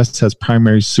court in the U.S. has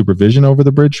primary supervision over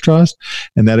the bridge trust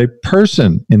and that a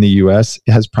person in the U.S.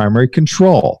 has primary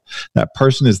control. That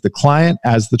person is the client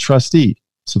as the trustee.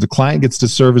 So the client gets to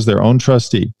serve as their own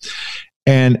trustee.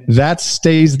 And that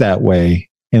stays that way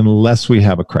unless we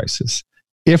have a crisis.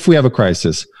 If we have a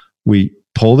crisis, we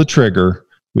pull the trigger,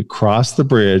 we cross the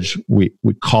bridge, we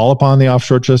call upon the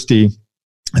offshore trustee,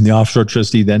 and the offshore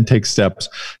trustee then takes steps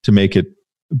to make it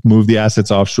move the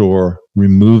assets offshore,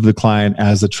 remove the client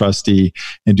as a trustee,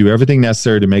 and do everything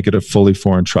necessary to make it a fully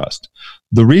foreign trust.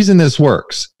 The reason this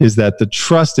works is that the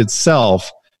trust itself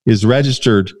is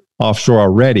registered offshore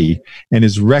already and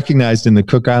is recognized in the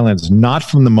Cook Islands, not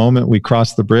from the moment we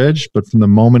crossed the bridge, but from the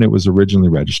moment it was originally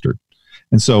registered.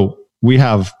 And so we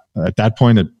have, at that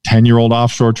point, a 10-year-old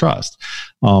offshore trust.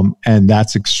 And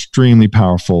that's extremely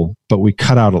powerful, but we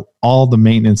cut out all the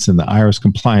maintenance and the IRS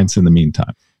compliance in the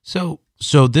meantime.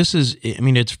 So this is, I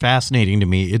mean, it's fascinating to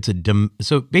me.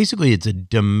 So basically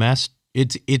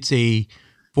it's a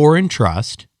foreign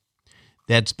trust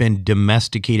that's been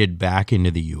domesticated back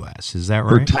into the U.S. Is that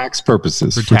right? For tax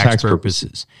purposes. For tax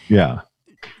purposes. Yeah.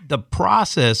 The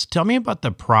process, tell me about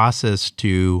the process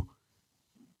to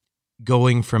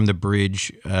going from the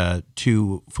bridge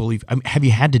to fully, have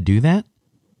you had to do that?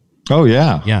 Oh,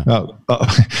 yeah. Yeah.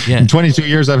 Yeah. In 22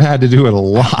 years, I've had to do it a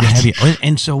lot. Have you?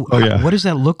 And so what does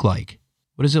that look like?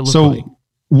 What does it look like?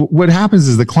 What happens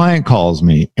is the client calls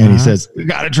me and he says, we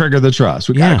got to trigger the trust.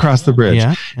 We got to cross the bridge.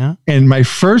 Yeah. And my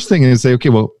first thing is say, okay,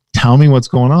 well, tell me what's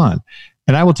going on.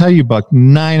 And I will tell you, Buck,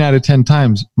 9 out of 10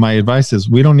 times, my advice is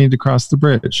we don't need to cross the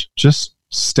bridge. Just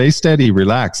stay steady,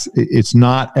 relax. It's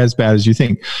not as bad as you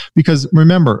think. Because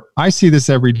remember, I see this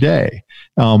every day.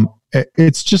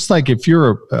 It's just like if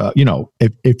you're,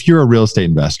 if you're a real estate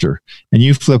investor and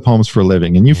you flip homes for a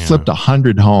living and you flipped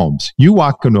 100 homes, you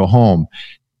walk into a home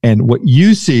and what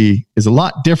you see is a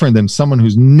lot different than someone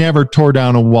who's never tore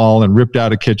down a wall and ripped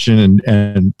out a kitchen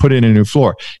and put in a new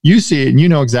floor. You see it and you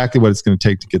know exactly what it's going to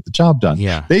take to get the job done.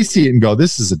 Yeah. They see it and go,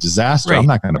 this is a disaster. Right. I'm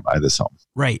not going to buy this home.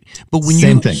 Right. But when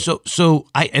Same thing. So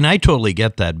I totally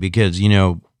get that because,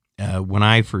 when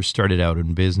I first started out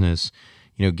in business,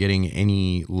 getting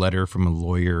any letter from a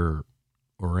lawyer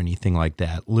or anything like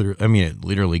that, it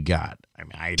literally got,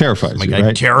 terrified. I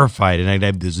got terrified, and I'd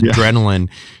have this adrenaline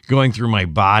going through my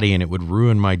body, and it would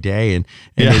ruin my day. And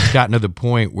it's gotten to the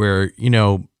point where,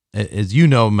 as you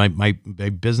know, my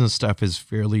business stuff is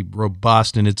fairly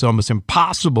robust, and it's almost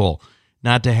impossible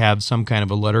not to have some kind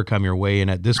of a letter come your way. And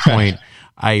at this point,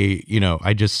 I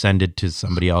just send it to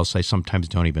somebody else. I sometimes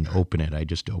don't even open it. I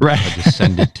just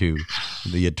send it to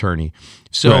the attorney.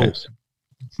 So,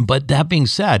 but that being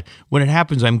said, when it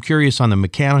happens, I'm curious on the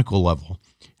mechanical level,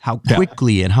 how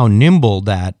quickly and how nimble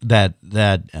that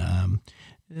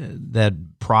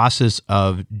process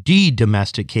of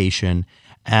de-domestication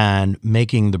and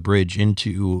making the bridge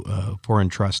into foreign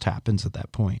trust happens at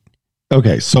that point.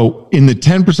 Okay, so in the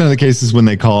 10% of the cases when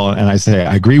they call and I say,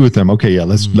 I agree with them, okay, yeah,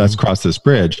 let's cross this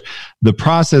bridge, the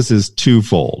process is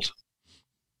twofold.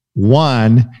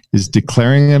 One is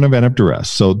declaring an event of duress.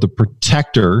 So the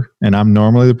protector, and I'm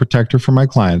normally the protector for my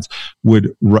clients,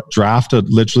 would draft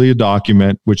literally a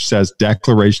document which says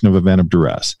declaration of event of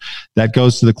duress. That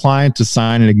goes to the client to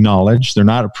sign and acknowledge. They're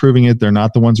not approving it. They're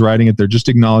not the ones writing it. They're just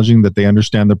acknowledging that they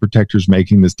understand the protector's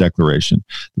making this declaration.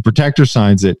 The protector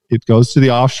signs it. It goes to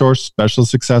the offshore special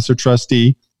successor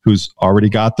trustee, who's already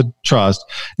got the trust,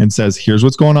 and says, here's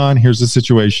what's going on, here's the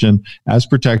situation. As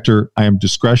protector, I am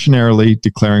discretionarily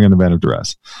declaring an event of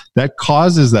duress. That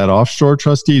causes that offshore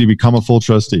trustee to become a full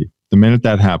trustee. The minute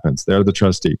that happens, they're the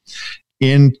trustee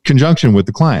in conjunction with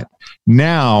the client.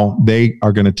 Now they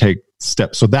are going to take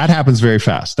steps. So that happens very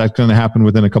fast. That's going to happen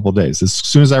within a couple of days. As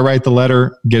soon as I write the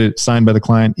letter, get it signed by the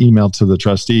client, emailed to the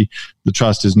trustee, the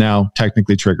trust is now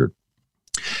technically triggered.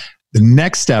 The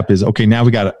next step is, okay, now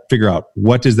we got to figure out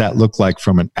what does that look like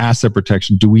from an asset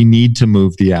protection? Do we need to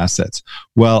move the assets?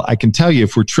 Well, I can tell you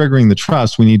if we're triggering the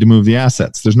trust, we need to move the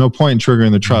assets. There's no point in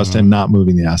triggering the trust and not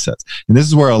moving the assets. And this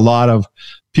is where a lot of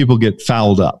people get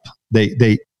fouled up.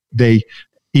 They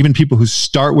even people who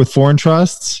start with foreign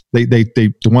trusts,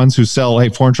 the ones who sell, hey,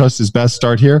 foreign trust is best,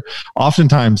 start here.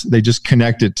 Oftentimes they just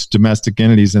connect it to domestic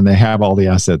entities and they have all the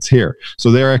assets here. So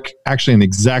they're actually in the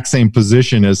exact same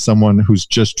position as someone who's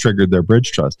just triggered their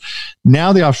bridge trust.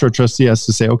 Now the offshore trustee has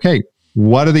to say, okay,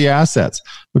 what are the assets?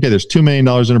 Okay, there's $2 million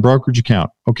in a brokerage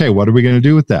account. Okay, what are we going to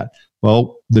do with that?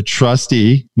 Well, the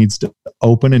trustee needs to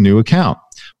open a new account.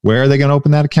 Where are they going to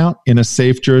open that account? In a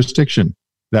safe jurisdiction.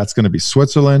 That's going to be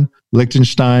Switzerland,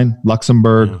 Liechtenstein,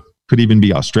 Luxembourg, could even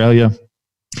be Australia.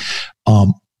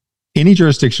 Any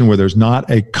jurisdiction where there's not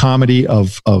a comedy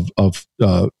of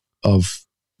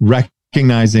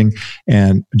recognizing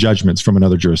and judgments from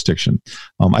another jurisdiction.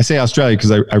 I say Australia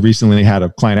because I recently had a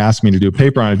client ask me to do a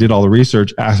paper on it. I did all the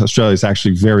research. Australia is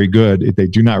actually very good. They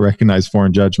do not recognize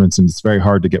foreign judgments, and it's very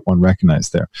hard to get one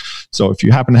recognized there. So if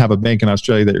you happen to have a bank in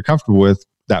Australia that you're comfortable with,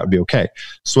 that would be okay.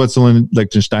 Switzerland,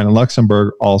 Liechtenstein, and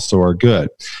Luxembourg also are good.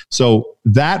 So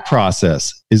that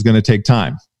process is going to take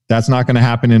time. That's not going to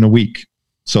happen in a week.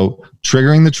 So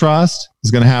triggering the trust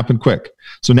is going to happen quick.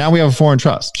 So now we have a foreign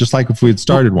trust, just like if we had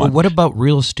started one. Well, what about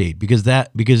real estate? Because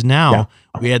now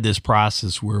we had this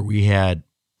process where we had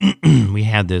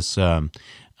this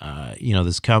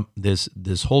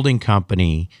this holding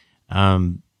company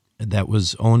that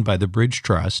was owned by the Bridge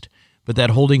Trust, but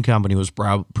that holding company was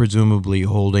presumably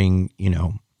holding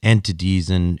entities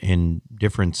in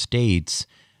different states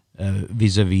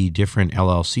vis-a-vis different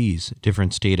LLCs,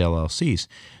 different state LLCs.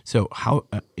 So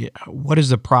what is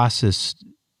the process?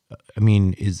 I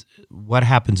mean, what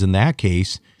happens in that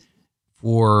case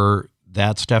for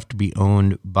that stuff to be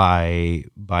owned by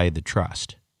the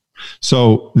trust?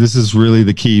 So this is really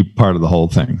the key part of the whole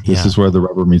thing. This is where the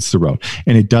rubber meets the road.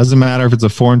 And it doesn't matter if it's a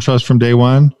foreign trust from day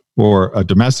one or a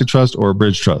domestic trust or a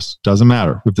bridge trust. Doesn't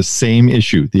matter. We have the same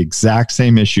issue, the exact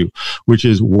same issue, which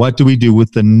is what do we do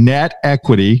with the net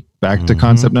equity, back to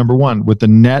concept number one, with the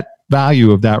net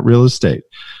value of that real estate?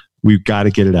 We've got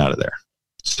to get it out of there.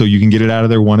 So you can get it out of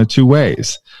there one of two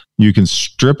ways. You can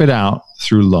strip it out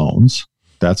through loans.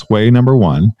 That's way number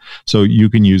one. So you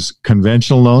can use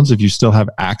conventional loans if you still have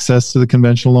access to the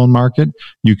conventional loan market.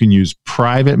 You can use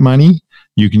private money.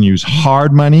 You can use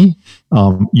hard money.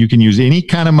 You can use any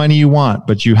kind of money you want,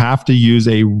 but you have to use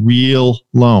a real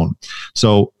loan.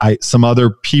 So some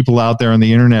other people out there on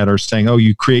the internet are saying, oh,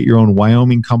 you create your own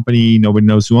Wyoming company. Nobody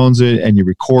knows who owns it. And you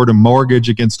record a mortgage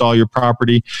against all your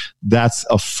property. That's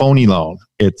a phony loan.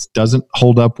 It doesn't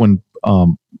hold up when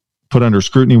put under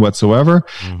scrutiny whatsoever.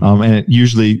 And it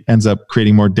usually ends up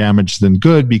creating more damage than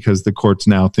good because the courts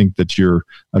now think that you're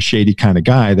a shady kind of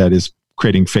guy that is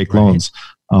creating fake loans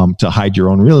to hide your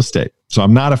own real estate. So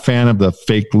I'm not a fan of the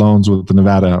fake loans with the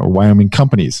Nevada or Wyoming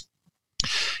companies.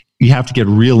 You have to get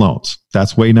real loans.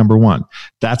 That's way number one.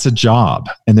 That's a job.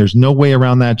 And there's no way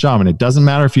around that job. And it doesn't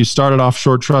matter if you started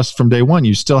offshore trust from day one,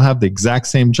 you still have the exact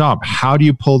same job. How do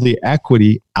you pull the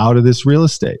equity out of this real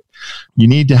estate? You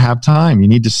need to have time. You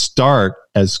need to start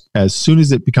as soon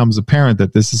as it becomes apparent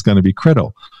that this is going to be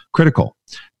critical.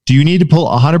 Do you need to pull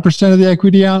 100% of the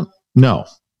equity out? No,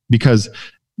 because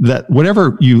that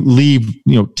whatever you leave,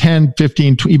 10,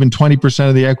 15, even 20%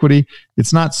 of the equity,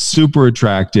 it's not super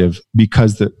attractive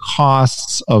because the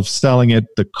costs of selling it,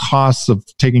 the costs of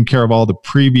taking care of all the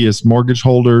previous mortgage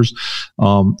holders,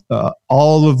 all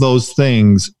of those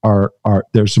things are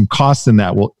there's some costs in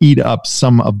that will eat up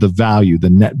some of the value,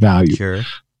 the net value. Sure.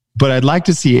 But I'd like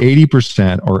to see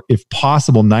 80% or if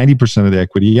possible, 90% of the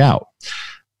equity out.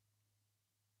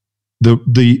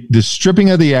 The stripping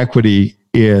of the equity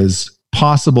is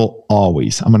possible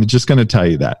always. I'm just going to tell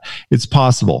you that. It's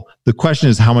possible. The question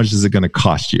is, how much is it going to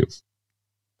cost you?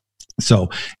 So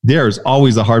there's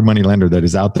always a hard money lender that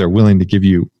is out there willing to give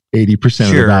you 80%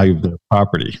 of the value of the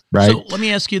property, right? So let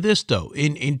me ask you this though,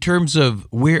 in terms of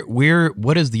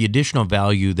what is the additional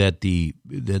value that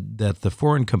the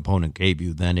foreign component gave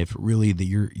you then, if really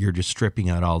you're just stripping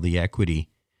out all the equity?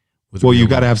 Well, you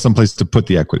got to have some place to put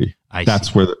the equity.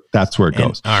 That's where it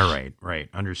goes. All right,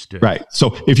 understood. Right.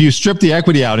 So if you strip the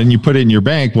equity out and you put it in your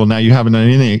bank, well, now you haven't done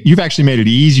anything. You've actually made it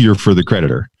easier for the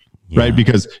creditor, right?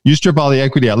 Because you strip all the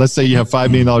equity out. Let's say you have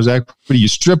 $5 million equity. You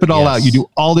strip it all out. You do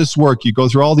all this work. You go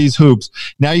through all these hoops.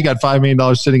 Now you got $5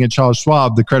 million sitting at Charles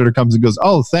Schwab. The creditor comes and goes,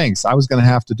 oh, thanks. I was going to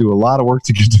have to do a lot of work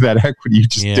to get to that equity. You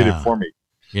just did it for me.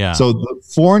 Yeah. So the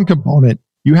foreign component,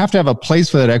 you have to have a place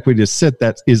for that equity to sit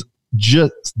that is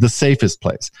just the safest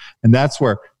place. And that's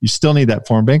where you still need that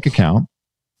foreign bank account.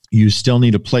 You still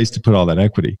need a place to put all that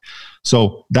equity.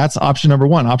 So that's option number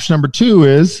one. Option number two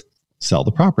is sell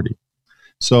the property.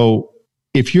 So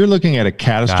if you're looking at a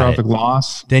catastrophic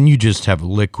loss, then you just have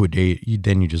liquidate.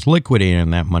 Then you just liquidate,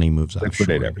 and that money moves offshore.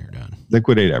 Liquidate everything. You're done.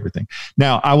 Liquidate everything.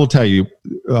 Now, I will tell you,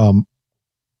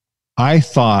 I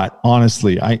thought,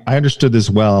 honestly, I understood this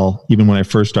well, even when I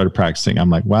first started practicing. I'm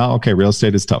like, well, okay, real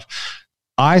estate is tough.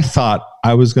 I thought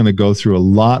I was going to go through a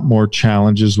lot more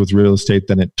challenges with real estate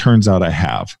than it turns out I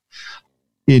have.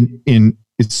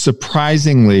 It's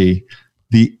surprisingly,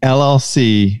 the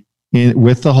LLC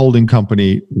with the holding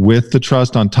company, with the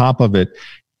trust on top of it,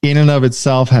 in and of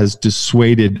itself has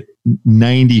dissuaded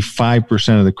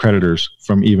 95% of the creditors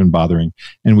from even bothering.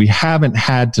 And we haven't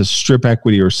had to strip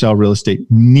equity or sell real estate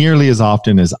nearly as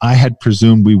often as I had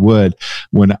presumed we would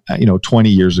when 20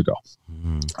 years ago.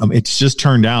 It's just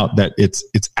turned out that it's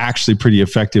actually pretty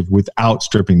effective without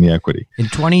stripping the equity. In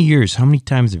 20 years, how many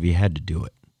times have you had to do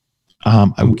it?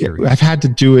 I've had to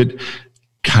do it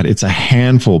God, it's a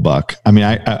handful, Buck. I mean,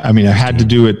 I mean, I had to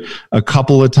do it a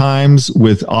couple of times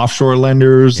with offshore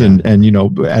lenders and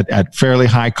at fairly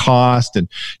high cost, and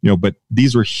but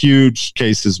these were huge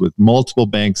cases with multiple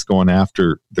banks going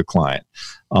after the client.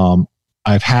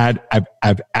 I've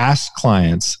asked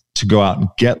clients to go out and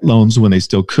get loans when they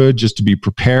still could, just to be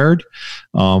prepared,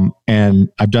 and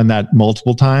I've done that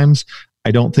multiple times.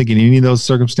 I don't think in any of those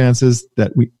circumstances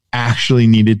that we actually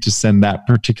needed to send that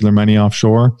particular money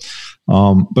offshore.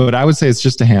 But I would say it's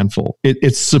just a handful.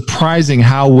 It's surprising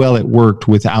how well it worked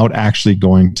without actually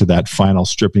going to that final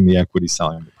stripping the equity,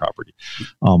 selling the property.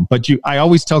 But I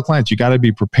always tell clients, you got to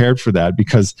be prepared for that,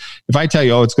 because if I tell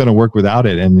you, oh, it's going to work without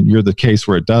it, and you're the case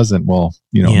where it doesn't, well,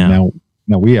 now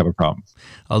we have a problem.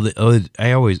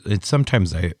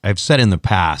 Sometimes I've said in the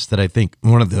past that I think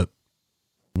one of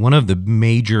the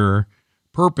major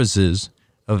purposes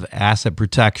of asset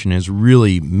protection is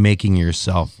really making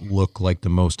yourself look like the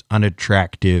most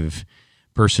unattractive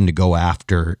person to go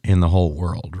after in the whole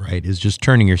world, right? Is just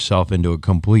turning yourself into a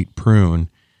complete prune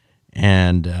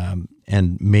and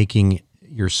making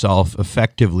yourself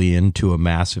effectively into a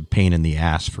massive pain in the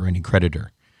ass for any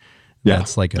creditor. Yeah,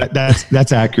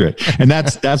 that's accurate, and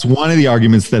that's one of the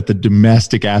arguments that the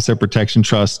domestic asset protection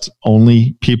trust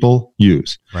only people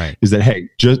use. Right, is that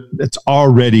it's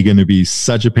already going to be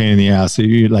such a pain in the ass. So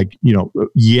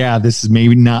this is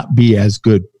maybe not be as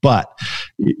good, but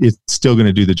it's still going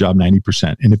to do the job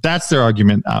 90%. And if that's their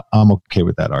argument, I'm okay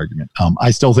with that argument.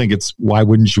 I still think it's, why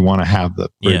wouldn't you want to have the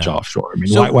bridge offshore? I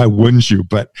mean, why wouldn't you?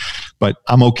 But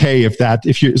I'm okay if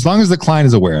as long as the client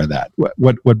is aware of that.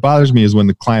 What bothers me is when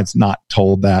the client's not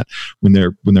told that, when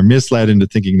they're misled into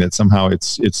thinking that somehow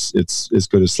it's as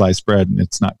good as sliced bread, and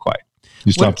it's not quite.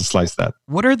 You still have to slice that.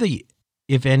 What are the,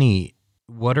 if any,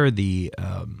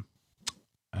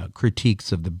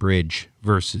 critiques of the bridge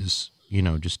versus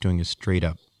just doing a straight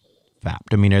up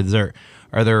FAPT? I mean,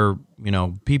 are there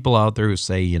people out there who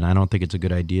say, I don't think it's a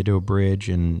good idea to a bridge,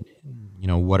 and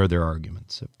what are their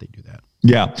arguments if they do that?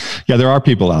 Yeah, there are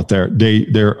people out there.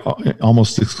 They're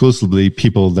almost exclusively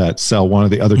people that sell one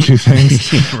of the other two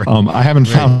things. Right. I haven't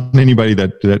found anybody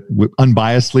that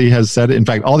unbiasedly has said it. In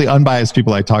fact, all the unbiased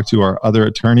people I talk to are other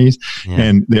attorneys,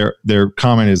 and their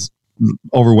comment is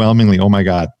overwhelmingly, "Oh my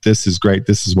God, this is great.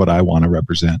 This is what I want to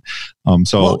represent."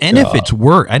 If it's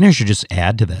work, I should just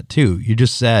add to that too. You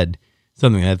just said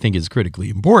something that I think is critically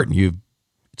important.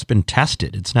 It's been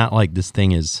tested. It's not like this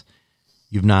thing is.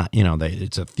 You've not,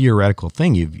 it's a theoretical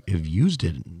thing. You've used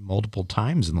it multiple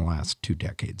times in the last 2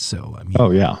 decades. So, I mean,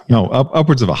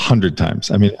 upwards of 100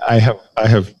 times. I mean,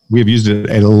 we have used it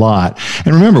a lot.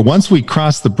 And remember, once we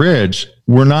cross the bridge,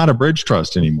 we're not a bridge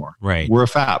trust anymore. Right. We're a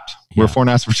FAPT. We're a foreign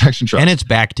asset protection trust. And it's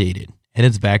backdated.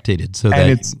 So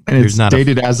it's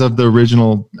dated as of the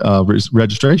original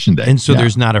registration date. And so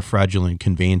there's not a fraudulent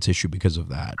conveyance issue because of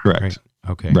that. Correct. Right?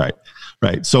 Okay.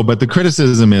 Right. So, but the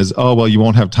criticism is, oh, well, you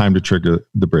won't have time to trigger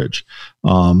the bridge.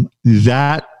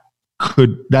 That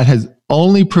has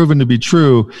only proven to be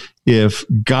true if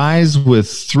guys with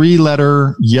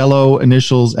 3-letter yellow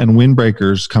initials and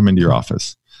windbreakers come into your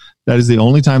office. That is the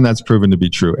only time that's proven to be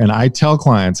true. And I tell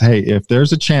clients, hey, if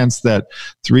there's a chance that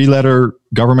 3-letter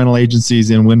governmental agencies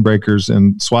and windbreakers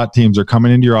and SWAT teams are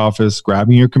coming into your office,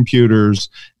 grabbing your computers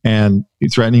and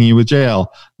threatening you with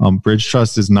jail, Bridge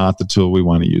Trust is not the tool we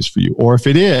want to use for you. Or if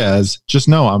it is, just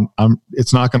know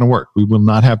it's not going to work. We will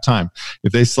not have time.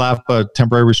 If they slap a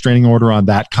temporary restraining order on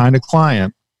that kind of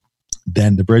client,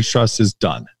 then the Bridge Trust is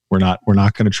done. We're not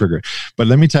going to trigger it. But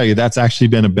let me tell you, that's actually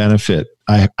been a benefit.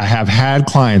 I have had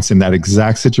clients in that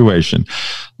exact situation.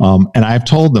 And I've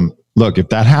told them, look, if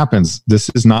that happens, this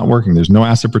is not working. There's no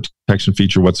asset protection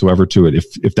feature whatsoever to it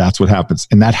if that's what happens.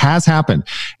 And that has happened.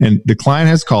 And the client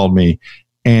has called me,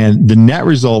 and the net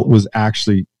result was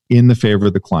actually in the favor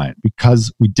of the client.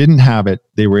 Because we didn't have it,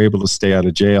 they were able to stay out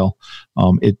of jail.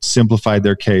 It simplified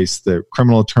their case. The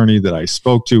criminal attorney that I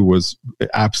spoke to was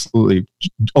absolutely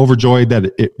overjoyed that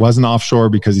it wasn't offshore,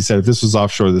 because he said if this was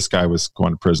offshore, this guy was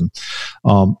going to prison.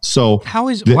 Why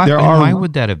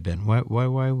would that have been?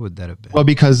 Why would that have been? Well,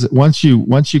 because once you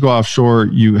go offshore,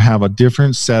 you have a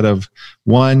different set of,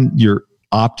 your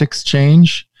optics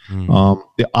change.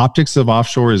 The optics of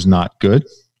offshore is not good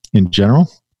in general.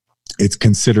 It's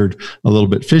considered a little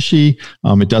bit fishy.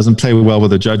 It doesn't play well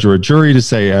with a judge or a jury to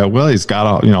say, well, he's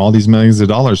got all these millions of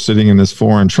dollars sitting in this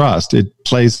foreign trust. It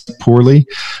plays poorly,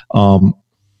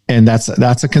 and that's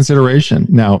a consideration.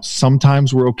 Now,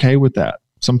 sometimes we're okay with that.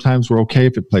 sometimes we're okay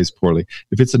if it plays poorly.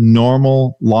 If it's a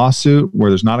normal lawsuit where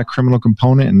there's not a criminal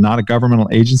component and not a governmental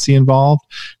agency involved,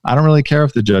 I don't really care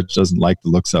if the judge doesn't like the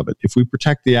looks of it. If we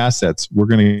protect the assets, we're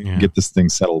going to get this thing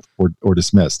settled or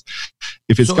dismissed.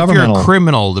 If it's governmental, if you're a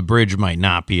criminal, the bridge might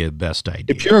not be a best idea.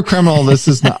 If you're a criminal, this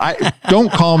is not.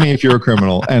 Don't call me if you're a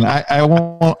criminal, and I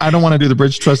don't want to do the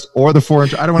bridge trust or the foreign.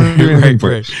 I don't want to do anything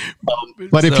for it.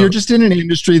 But if you're just in an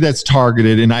industry that's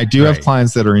targeted, and I do have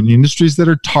clients that are in industries that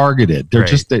are targeted,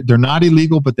 they're not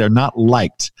illegal, but they're not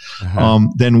liked.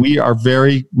 Then we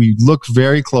look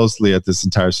very closely at this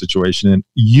entire situation, and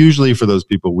usually for those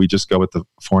people, we just go with the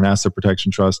Foreign Asset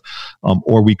Protection Trust,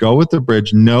 or we go with the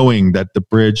bridge, knowing that the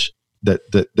bridge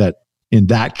that in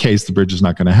that case the bridge is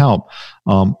not going to help.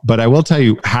 But I will tell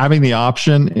you, having the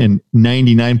option in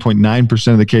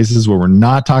 99.9% of the cases where we're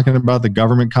not talking about the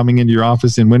government coming into your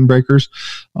office in windbreakers,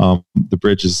 the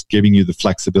bridge is giving you the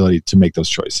flexibility to make those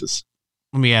choices.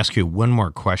 Let me ask you one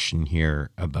more question here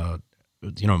about,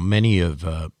 many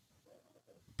of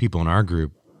people in our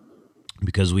group,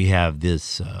 because we have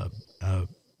this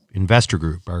investor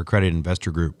group, our accredited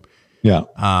investor group.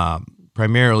 Yeah.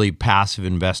 Primarily passive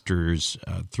investors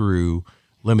through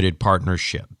limited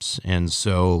partnerships. And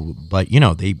so, but,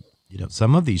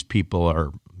 some of these people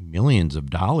are millions of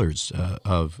dollars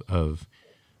of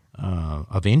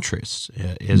interest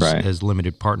as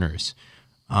limited partners.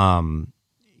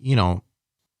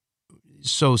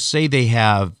 So say they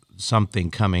have something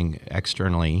coming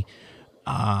externally.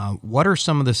 What are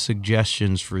some of the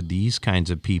suggestions for these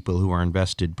kinds of people who are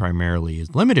invested primarily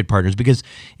as limited partners? Because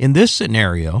in this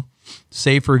scenario,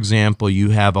 say, for example,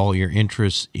 you have all your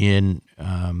interests in,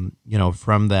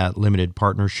 from that limited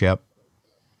partnership,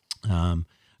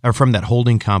 or from that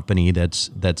holding company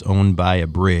that's owned by a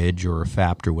bridge or a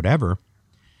FAPT or whatever.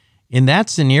 In that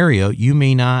scenario, you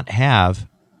may not have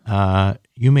the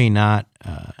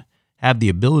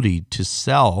ability to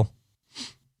sell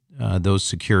those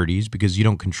securities because you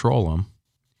don't control them,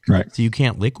 right? So you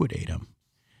can't liquidate them,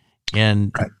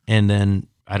 and then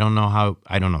I don't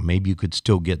know. Maybe you could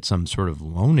still get some sort of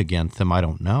loan against them. I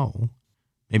don't know.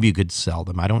 Maybe you could sell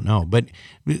them. I don't know. But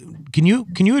can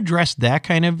you address that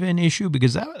kind of an issue,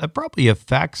 because that probably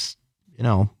affects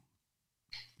a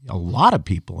lot of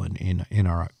people in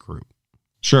our group.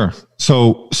 Sure.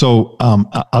 So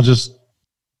I'll just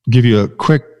give you a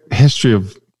quick history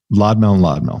of Lodmell and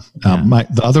Lodmell.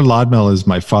 The other Lodmell is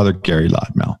my father, Gary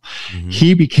Lodmell. Mm-hmm.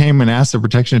 He became an asset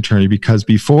protection attorney because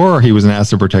before he was an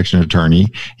asset protection attorney,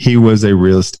 he was a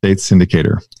real estate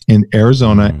syndicator in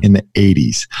Arizona in the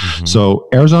 80s. Mm-hmm. So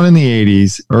Arizona in the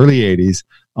 80s, early 80s,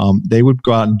 they would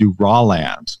go out and do raw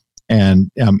land. And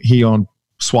he owned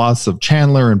swaths of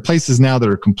Chandler and places now that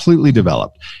are completely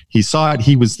developed. He saw it.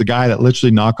 He was the guy that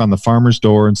literally knock on the farmer's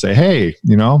door and say, hey,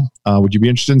 would you be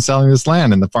interested in selling this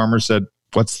land? And the farmer said,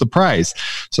 what's the price?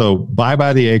 So buy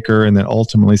by the acre and then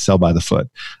ultimately sell by the foot.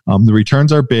 The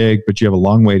returns are big, but you have a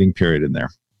long waiting period in there.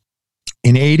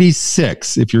 In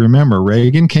 86, if you remember,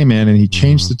 Reagan came in and he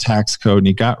changed the tax code and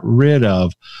he got rid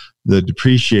of the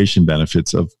depreciation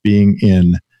benefits of being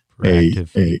in a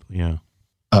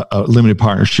limited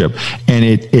partnership. And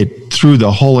it threw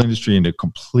the whole industry into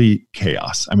complete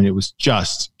chaos. I mean, it was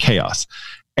just chaos.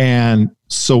 And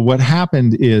so what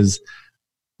happened is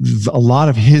a lot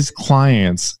of his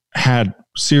clients had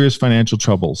serious financial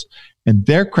troubles, and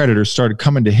their creditors started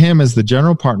coming to him as the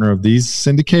general partner of these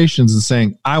syndications and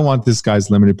saying, I want this guy's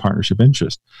limited partnership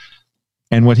interest.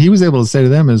 And what he was able to say to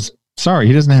them is, sorry,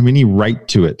 he doesn't have any right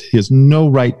to it. He has no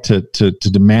right to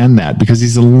demand that because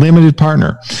he's a limited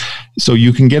partner. So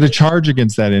you can get a charge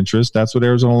against that interest. That's what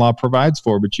Arizona law provides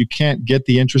for, but you can't get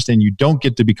the interest and you don't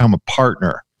get to become a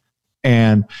partner.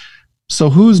 And so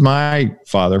who's my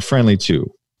father friendly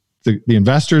to? The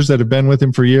investors that have been with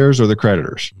him for years or the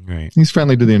creditors? Right. He's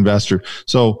friendly to the investor.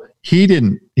 So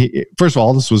first of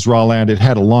all, this was raw land. It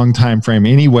had a long time frame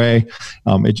anyway.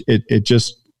 It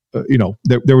just,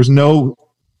 there was no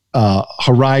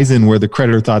horizon where the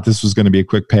creditor thought this was going to be a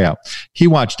quick payout. He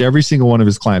watched every single one of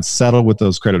his clients settle with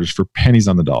those creditors for pennies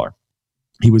on the dollar.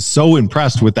 He was so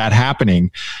impressed with that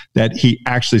happening that he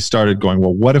actually started going,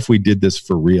 well, what if we did this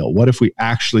for real? What if we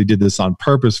actually did this on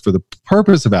purpose for the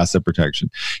purpose of asset protection?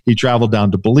 He traveled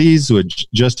down to Belize, who had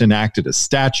just enacted a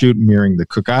statute mirroring the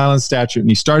Cook Island statute, and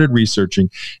he started researching.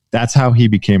 That's how he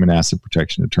became an asset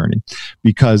protection attorney,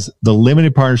 because the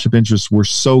limited partnership interests were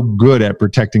so good at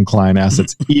protecting client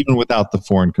assets, even without the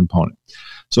foreign component.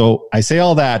 So I say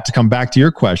all that to come back to your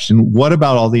question. What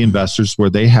about all the investors where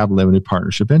they have limited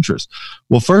partnership interests?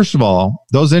 Well, first of all,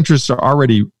 those interests are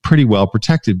already pretty well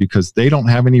protected because they don't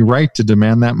have any right to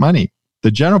demand that money.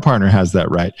 The general partner has that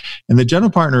right, and the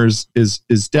general partner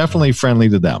is definitely friendly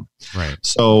to them. Right.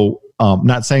 So,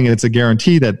 not saying it's a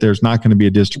guarantee that there's not going to be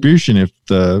a distribution. If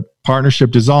the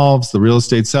partnership dissolves, the real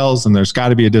estate sells, and there's got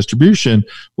to be a distribution,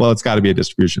 well, it's got to be a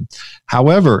distribution.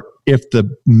 However, if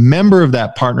the member of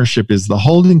that partnership is the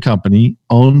holding company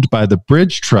owned by the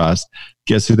bridge trust,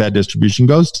 guess who that distribution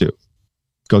goes to?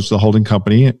 Goes to the holding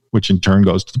company, which in turn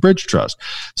goes to the bridge trust.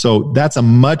 So that's a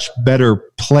much better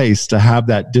place to have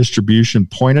that distribution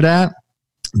pointed at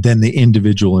than the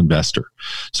individual investor.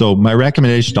 So my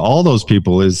recommendation to all those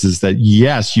people is that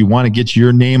yes, you want to get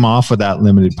your name off of that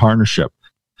limited partnership,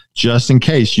 just in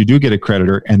case you do get a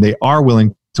creditor and they are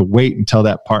willing to wait until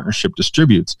that partnership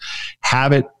distributes.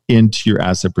 Have it into your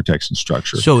asset protection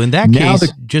structure. So in that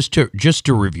case, just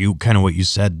to review kind of what you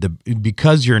said,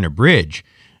 because you're in a bridge,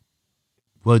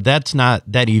 well,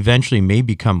 that eventually may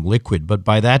become liquid, but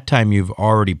by that time you've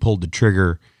already pulled the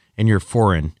trigger and you're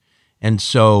foreign. And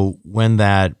so when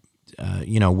that,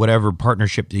 whatever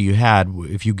partnership that you had,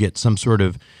 if you get some sort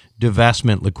of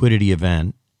divestment liquidity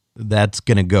event, that's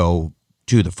going to go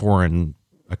to the foreign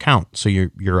account. So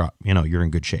you're in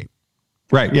good shape.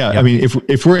 Right. Yeah. Yep. I mean,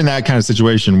 if we're in that kind of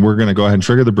situation, we're going to go ahead and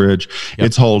trigger the bridge. Yep.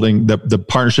 It's holding. The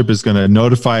partnership is going to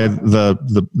notify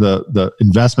the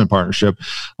investment partnership.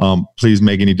 Please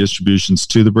make any distributions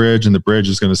to the bridge, and the bridge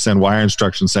is going to send wire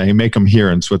instructions saying, hey, make them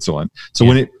here in Switzerland. So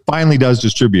when it finally does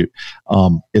distribute,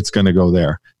 it's going to go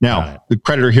there. Now, the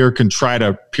creditor here can try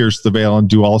to pierce the veil and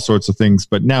do all sorts of things,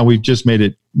 but now we've just made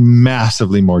it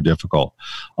massively more difficult.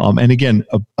 And again,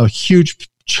 a huge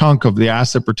chunk of the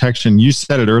asset protection, you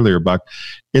said it earlier, Buck,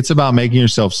 it's about making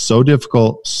yourself so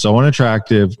difficult, so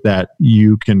unattractive that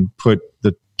you can put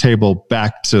the table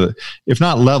back to, if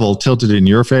not level, tilted in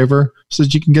your favor so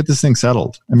that you can get this thing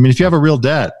settled. I mean, if you have a real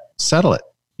debt, settle it.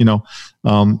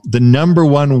 The number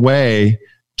one way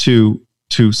to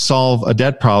solve a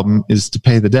debt problem is to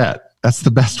pay the debt. That's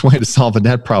the best way to solve a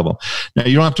debt problem. Now,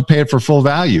 you don't have to pay it for full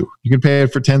value. You can pay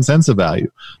it for 10 cents of value.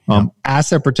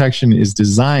 Asset protection is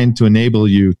designed to enable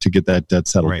you to get that debt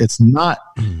settled. Right. It's not,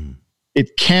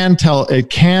 it can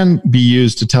be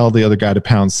used to tell the other guy to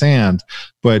pound sand,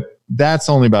 but that's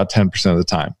only about 10% of the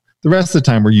time. The rest of the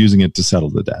time, we're using it to settle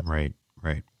the debt. Right.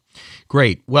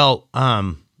 Great. Well,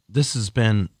 this has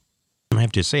been, I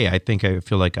have to say, I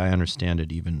feel like I understand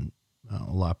it even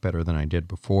a lot better than I did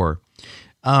before.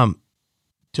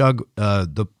 Doug,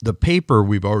 the paper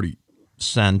we've already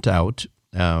sent out,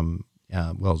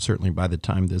 certainly by the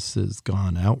time this has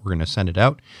gone out, we're going to send it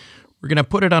out. We're going to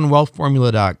put it on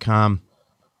wealthformula.com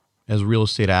as real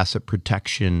estate asset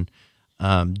protection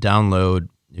download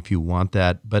if you want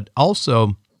that. But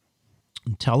also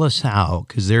tell us how,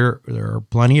 because there are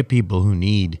plenty of people who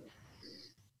need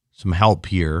some help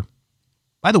here.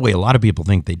 By the way, a lot of people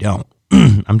think they don't.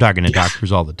 I'm talking to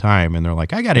doctors all the time, and they're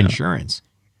like, I got insurance.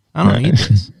 I don't need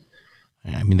this.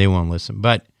 I mean, they won't listen.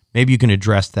 But maybe you can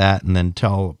address that and then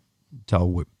tell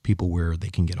people where they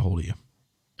can get a hold of you.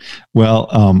 Well,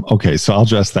 okay, so I'll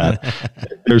address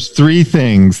that. There's three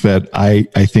things that I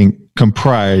think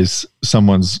comprise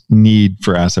someone's need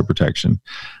for asset protection.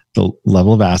 The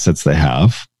level of assets they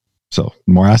have. So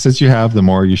the more assets you have, the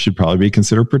more you should probably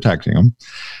consider protecting them.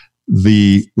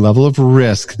 The level of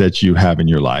risk that you have in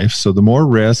your life. So the more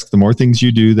risk, the more things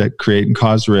you do that create and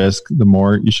cause risk, the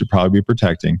more you should probably be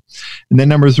protecting. And then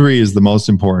number three is the most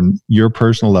important, your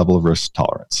personal level of risk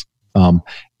tolerance.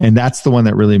 And that's the one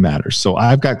that really matters. So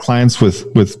I've got clients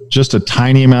with just a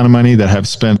tiny amount of money that have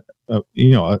spent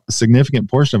a significant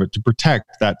portion of it to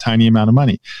protect that tiny amount of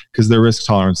money because their risk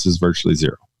tolerance is virtually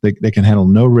zero. They can handle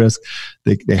no risk.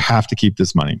 They have to keep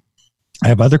this money. I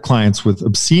have other clients with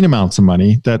obscene amounts of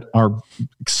money that are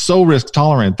so risk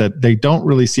tolerant that they don't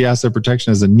really see asset protection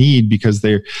as a need because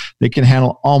they can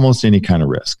handle almost any kind of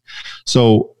risk.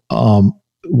 So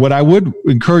what I would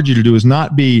encourage you to do is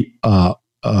not be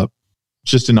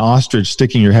just an ostrich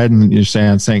sticking your head in your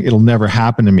sand saying it'll never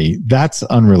happen to me. That's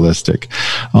unrealistic.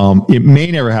 It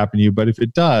may never happen to you, but if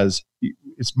it does,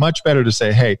 it's much better to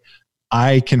say, hey,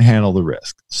 I can handle the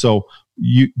risk. So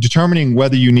determining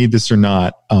whether you need this or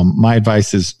not, my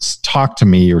advice is talk to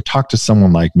me or talk to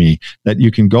someone like me that you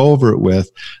can go over it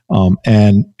with.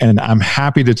 And I'm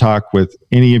happy to talk with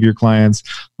any of your clients.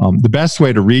 The best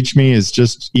way to reach me is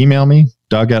just email me,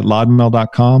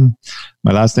 doug@lodmell.com.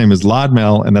 My last name is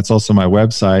Lodmell, and that's also my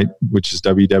website, which is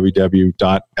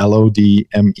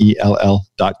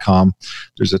www.lodmell.com.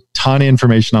 There's a ton of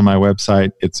information on my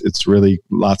website. It's really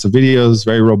lots of videos,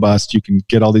 very robust. You can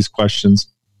get all these questions.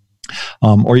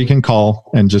 Or you can call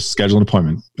and just schedule an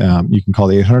appointment. You can call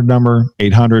the 800 number,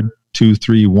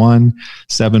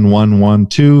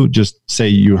 231-7112. Just say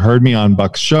you heard me on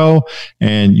Buck's show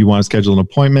and you want to schedule an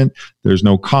appointment. There's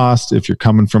no cost if you're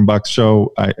coming from Buck's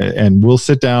show, and we'll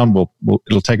sit down.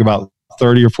 It'll take about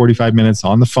 30 or 45 minutes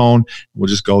on the phone. We'll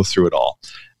just go through it all.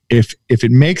 If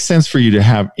it makes sense for you to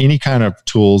have any kind of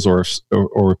tools or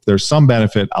if there's some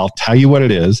benefit, I'll tell you what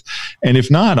it is. And if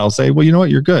not, I'll say, well, you know what,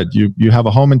 you're good. You have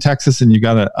a home in Texas and you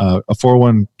got a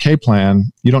 401k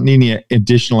plan. You don't need any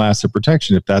additional asset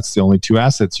protection if that's the only two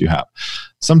assets you have.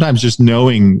 Sometimes just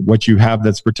knowing what you have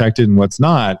that's protected and what's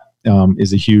not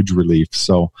is a huge relief.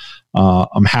 So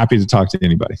I'm happy to talk to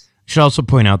anybody. I should also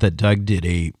point out that Doug did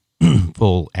a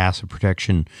full asset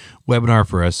protection webinar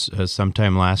for us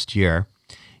sometime last year.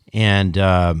 And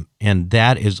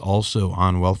that is also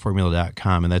on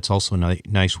wealthformula.com, and that's also a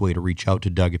nice way to reach out to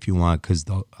Doug if you want, because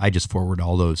I just forward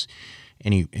all those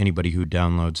anybody who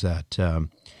downloads that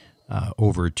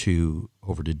over to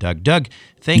Doug. Doug,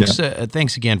 thanks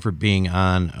thanks again for being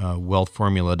on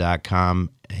wealthformula.com,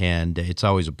 and it's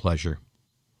always a pleasure.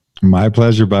 My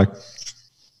pleasure, Buck.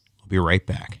 We'll be right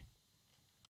back.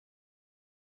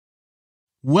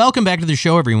 Welcome back to the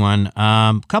show, everyone.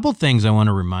 Couple of things I want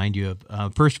to remind you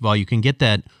of. First of all, you can get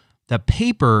that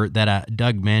paper that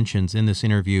Doug mentions in this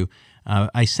interview.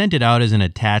 I sent it out as an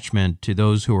attachment to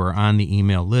those who are on the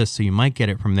email list, so you might get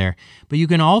it from there. But you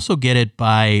can also get it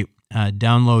by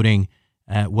downloading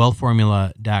at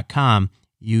wealthformula.com.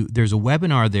 There's a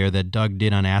webinar there that Doug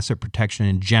did on asset protection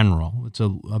in general. It's a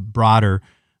broader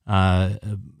asset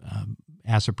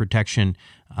protection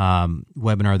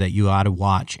webinar that you ought to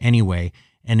watch anyway.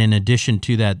 And in addition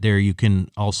to that, there you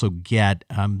can also get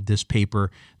this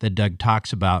paper that Doug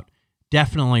talks about.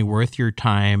 Definitely worth your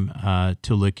time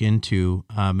to look into.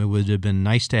 It would have been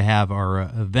nice to have our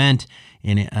event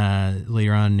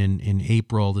later on in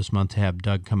April this month to have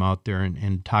Doug come out there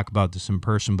and talk about this in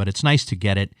person, but it's nice to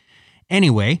get it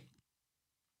anyway.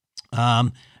 I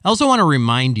also want to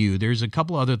remind you, there's a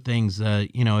couple other things.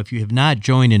 If you have not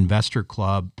joined Investor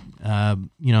Club,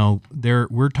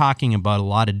 we're talking about a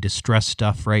lot of distressed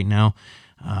stuff right now.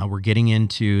 We're getting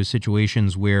into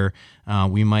situations where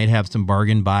we might have some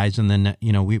bargain buys, and then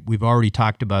we've already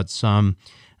talked about some,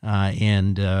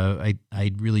 and I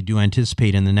really do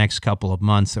anticipate in the next couple of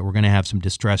months that we're going to have some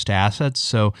distressed assets.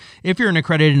 So if you're an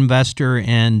accredited investor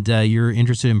and you're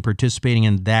interested in participating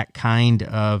in that kind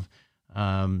of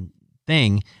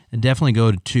thing, definitely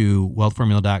go to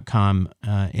wealthformula.com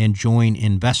and join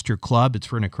Investor Club. It's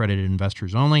for accredited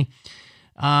investors only.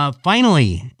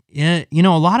 Finally, a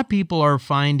lot of people are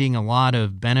finding a lot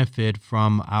of benefit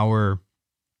from our,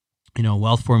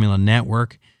 Wealth Formula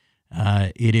Network.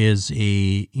 It is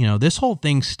this whole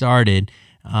thing started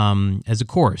as a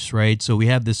course, right? So we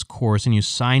have this course and you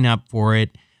sign up for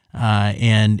it.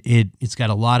 And it's got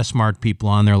a lot of smart people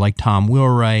on there like Tom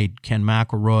Wheelwright, Ken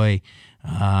McElroy,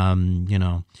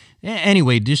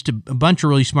 anyway, just a bunch of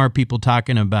really smart people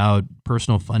talking about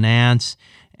personal finance.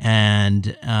 And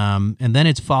then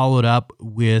it's followed up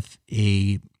with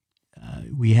we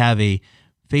have a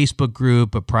Facebook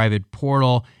group, a private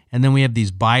portal, and then we have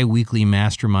these bi-weekly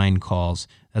mastermind calls.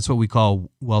 That's what we call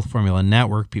Wealth Formula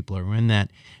Network. People are in that.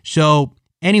 So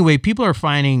anyway, people are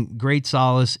finding great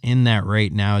solace in that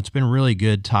right now. It's been really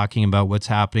good talking about what's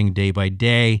happening day by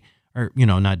day, or,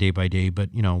 not day by day, but,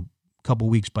 couple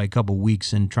weeks by couple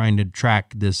weeks, and trying to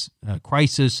track this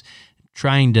crisis,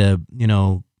 trying to,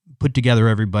 put together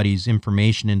everybody's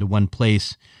information into one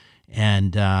place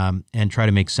and try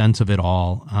to make sense of it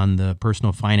all on the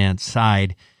personal finance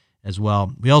side as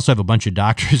well. We also have a bunch of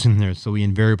doctors in there, so we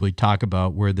invariably talk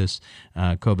about where this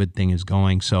COVID thing is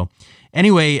going. So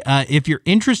anyway, if you're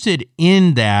interested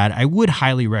in that, I would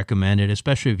highly recommend it,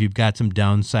 especially if you've got some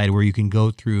downside where you can go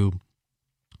through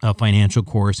a financial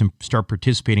course and start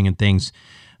participating in things.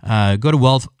 Go to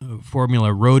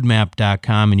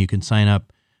wealthformularoadmap.com and you can sign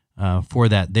up for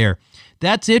that there.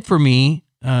 That's it for me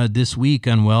this week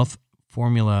on Wealth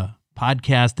Formula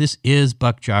Podcast. This is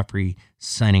Buck Joffrey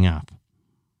signing off.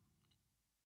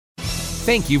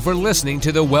 Thank you for listening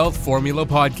to the Wealth Formula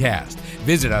Podcast.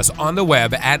 Visit us on the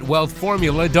web at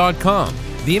wealthformula.com.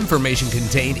 The information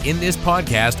contained in this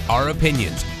podcast are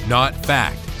opinions, not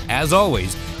fact. As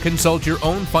always, consult your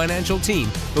own financial team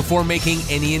before making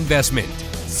any investment.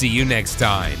 See you next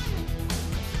time.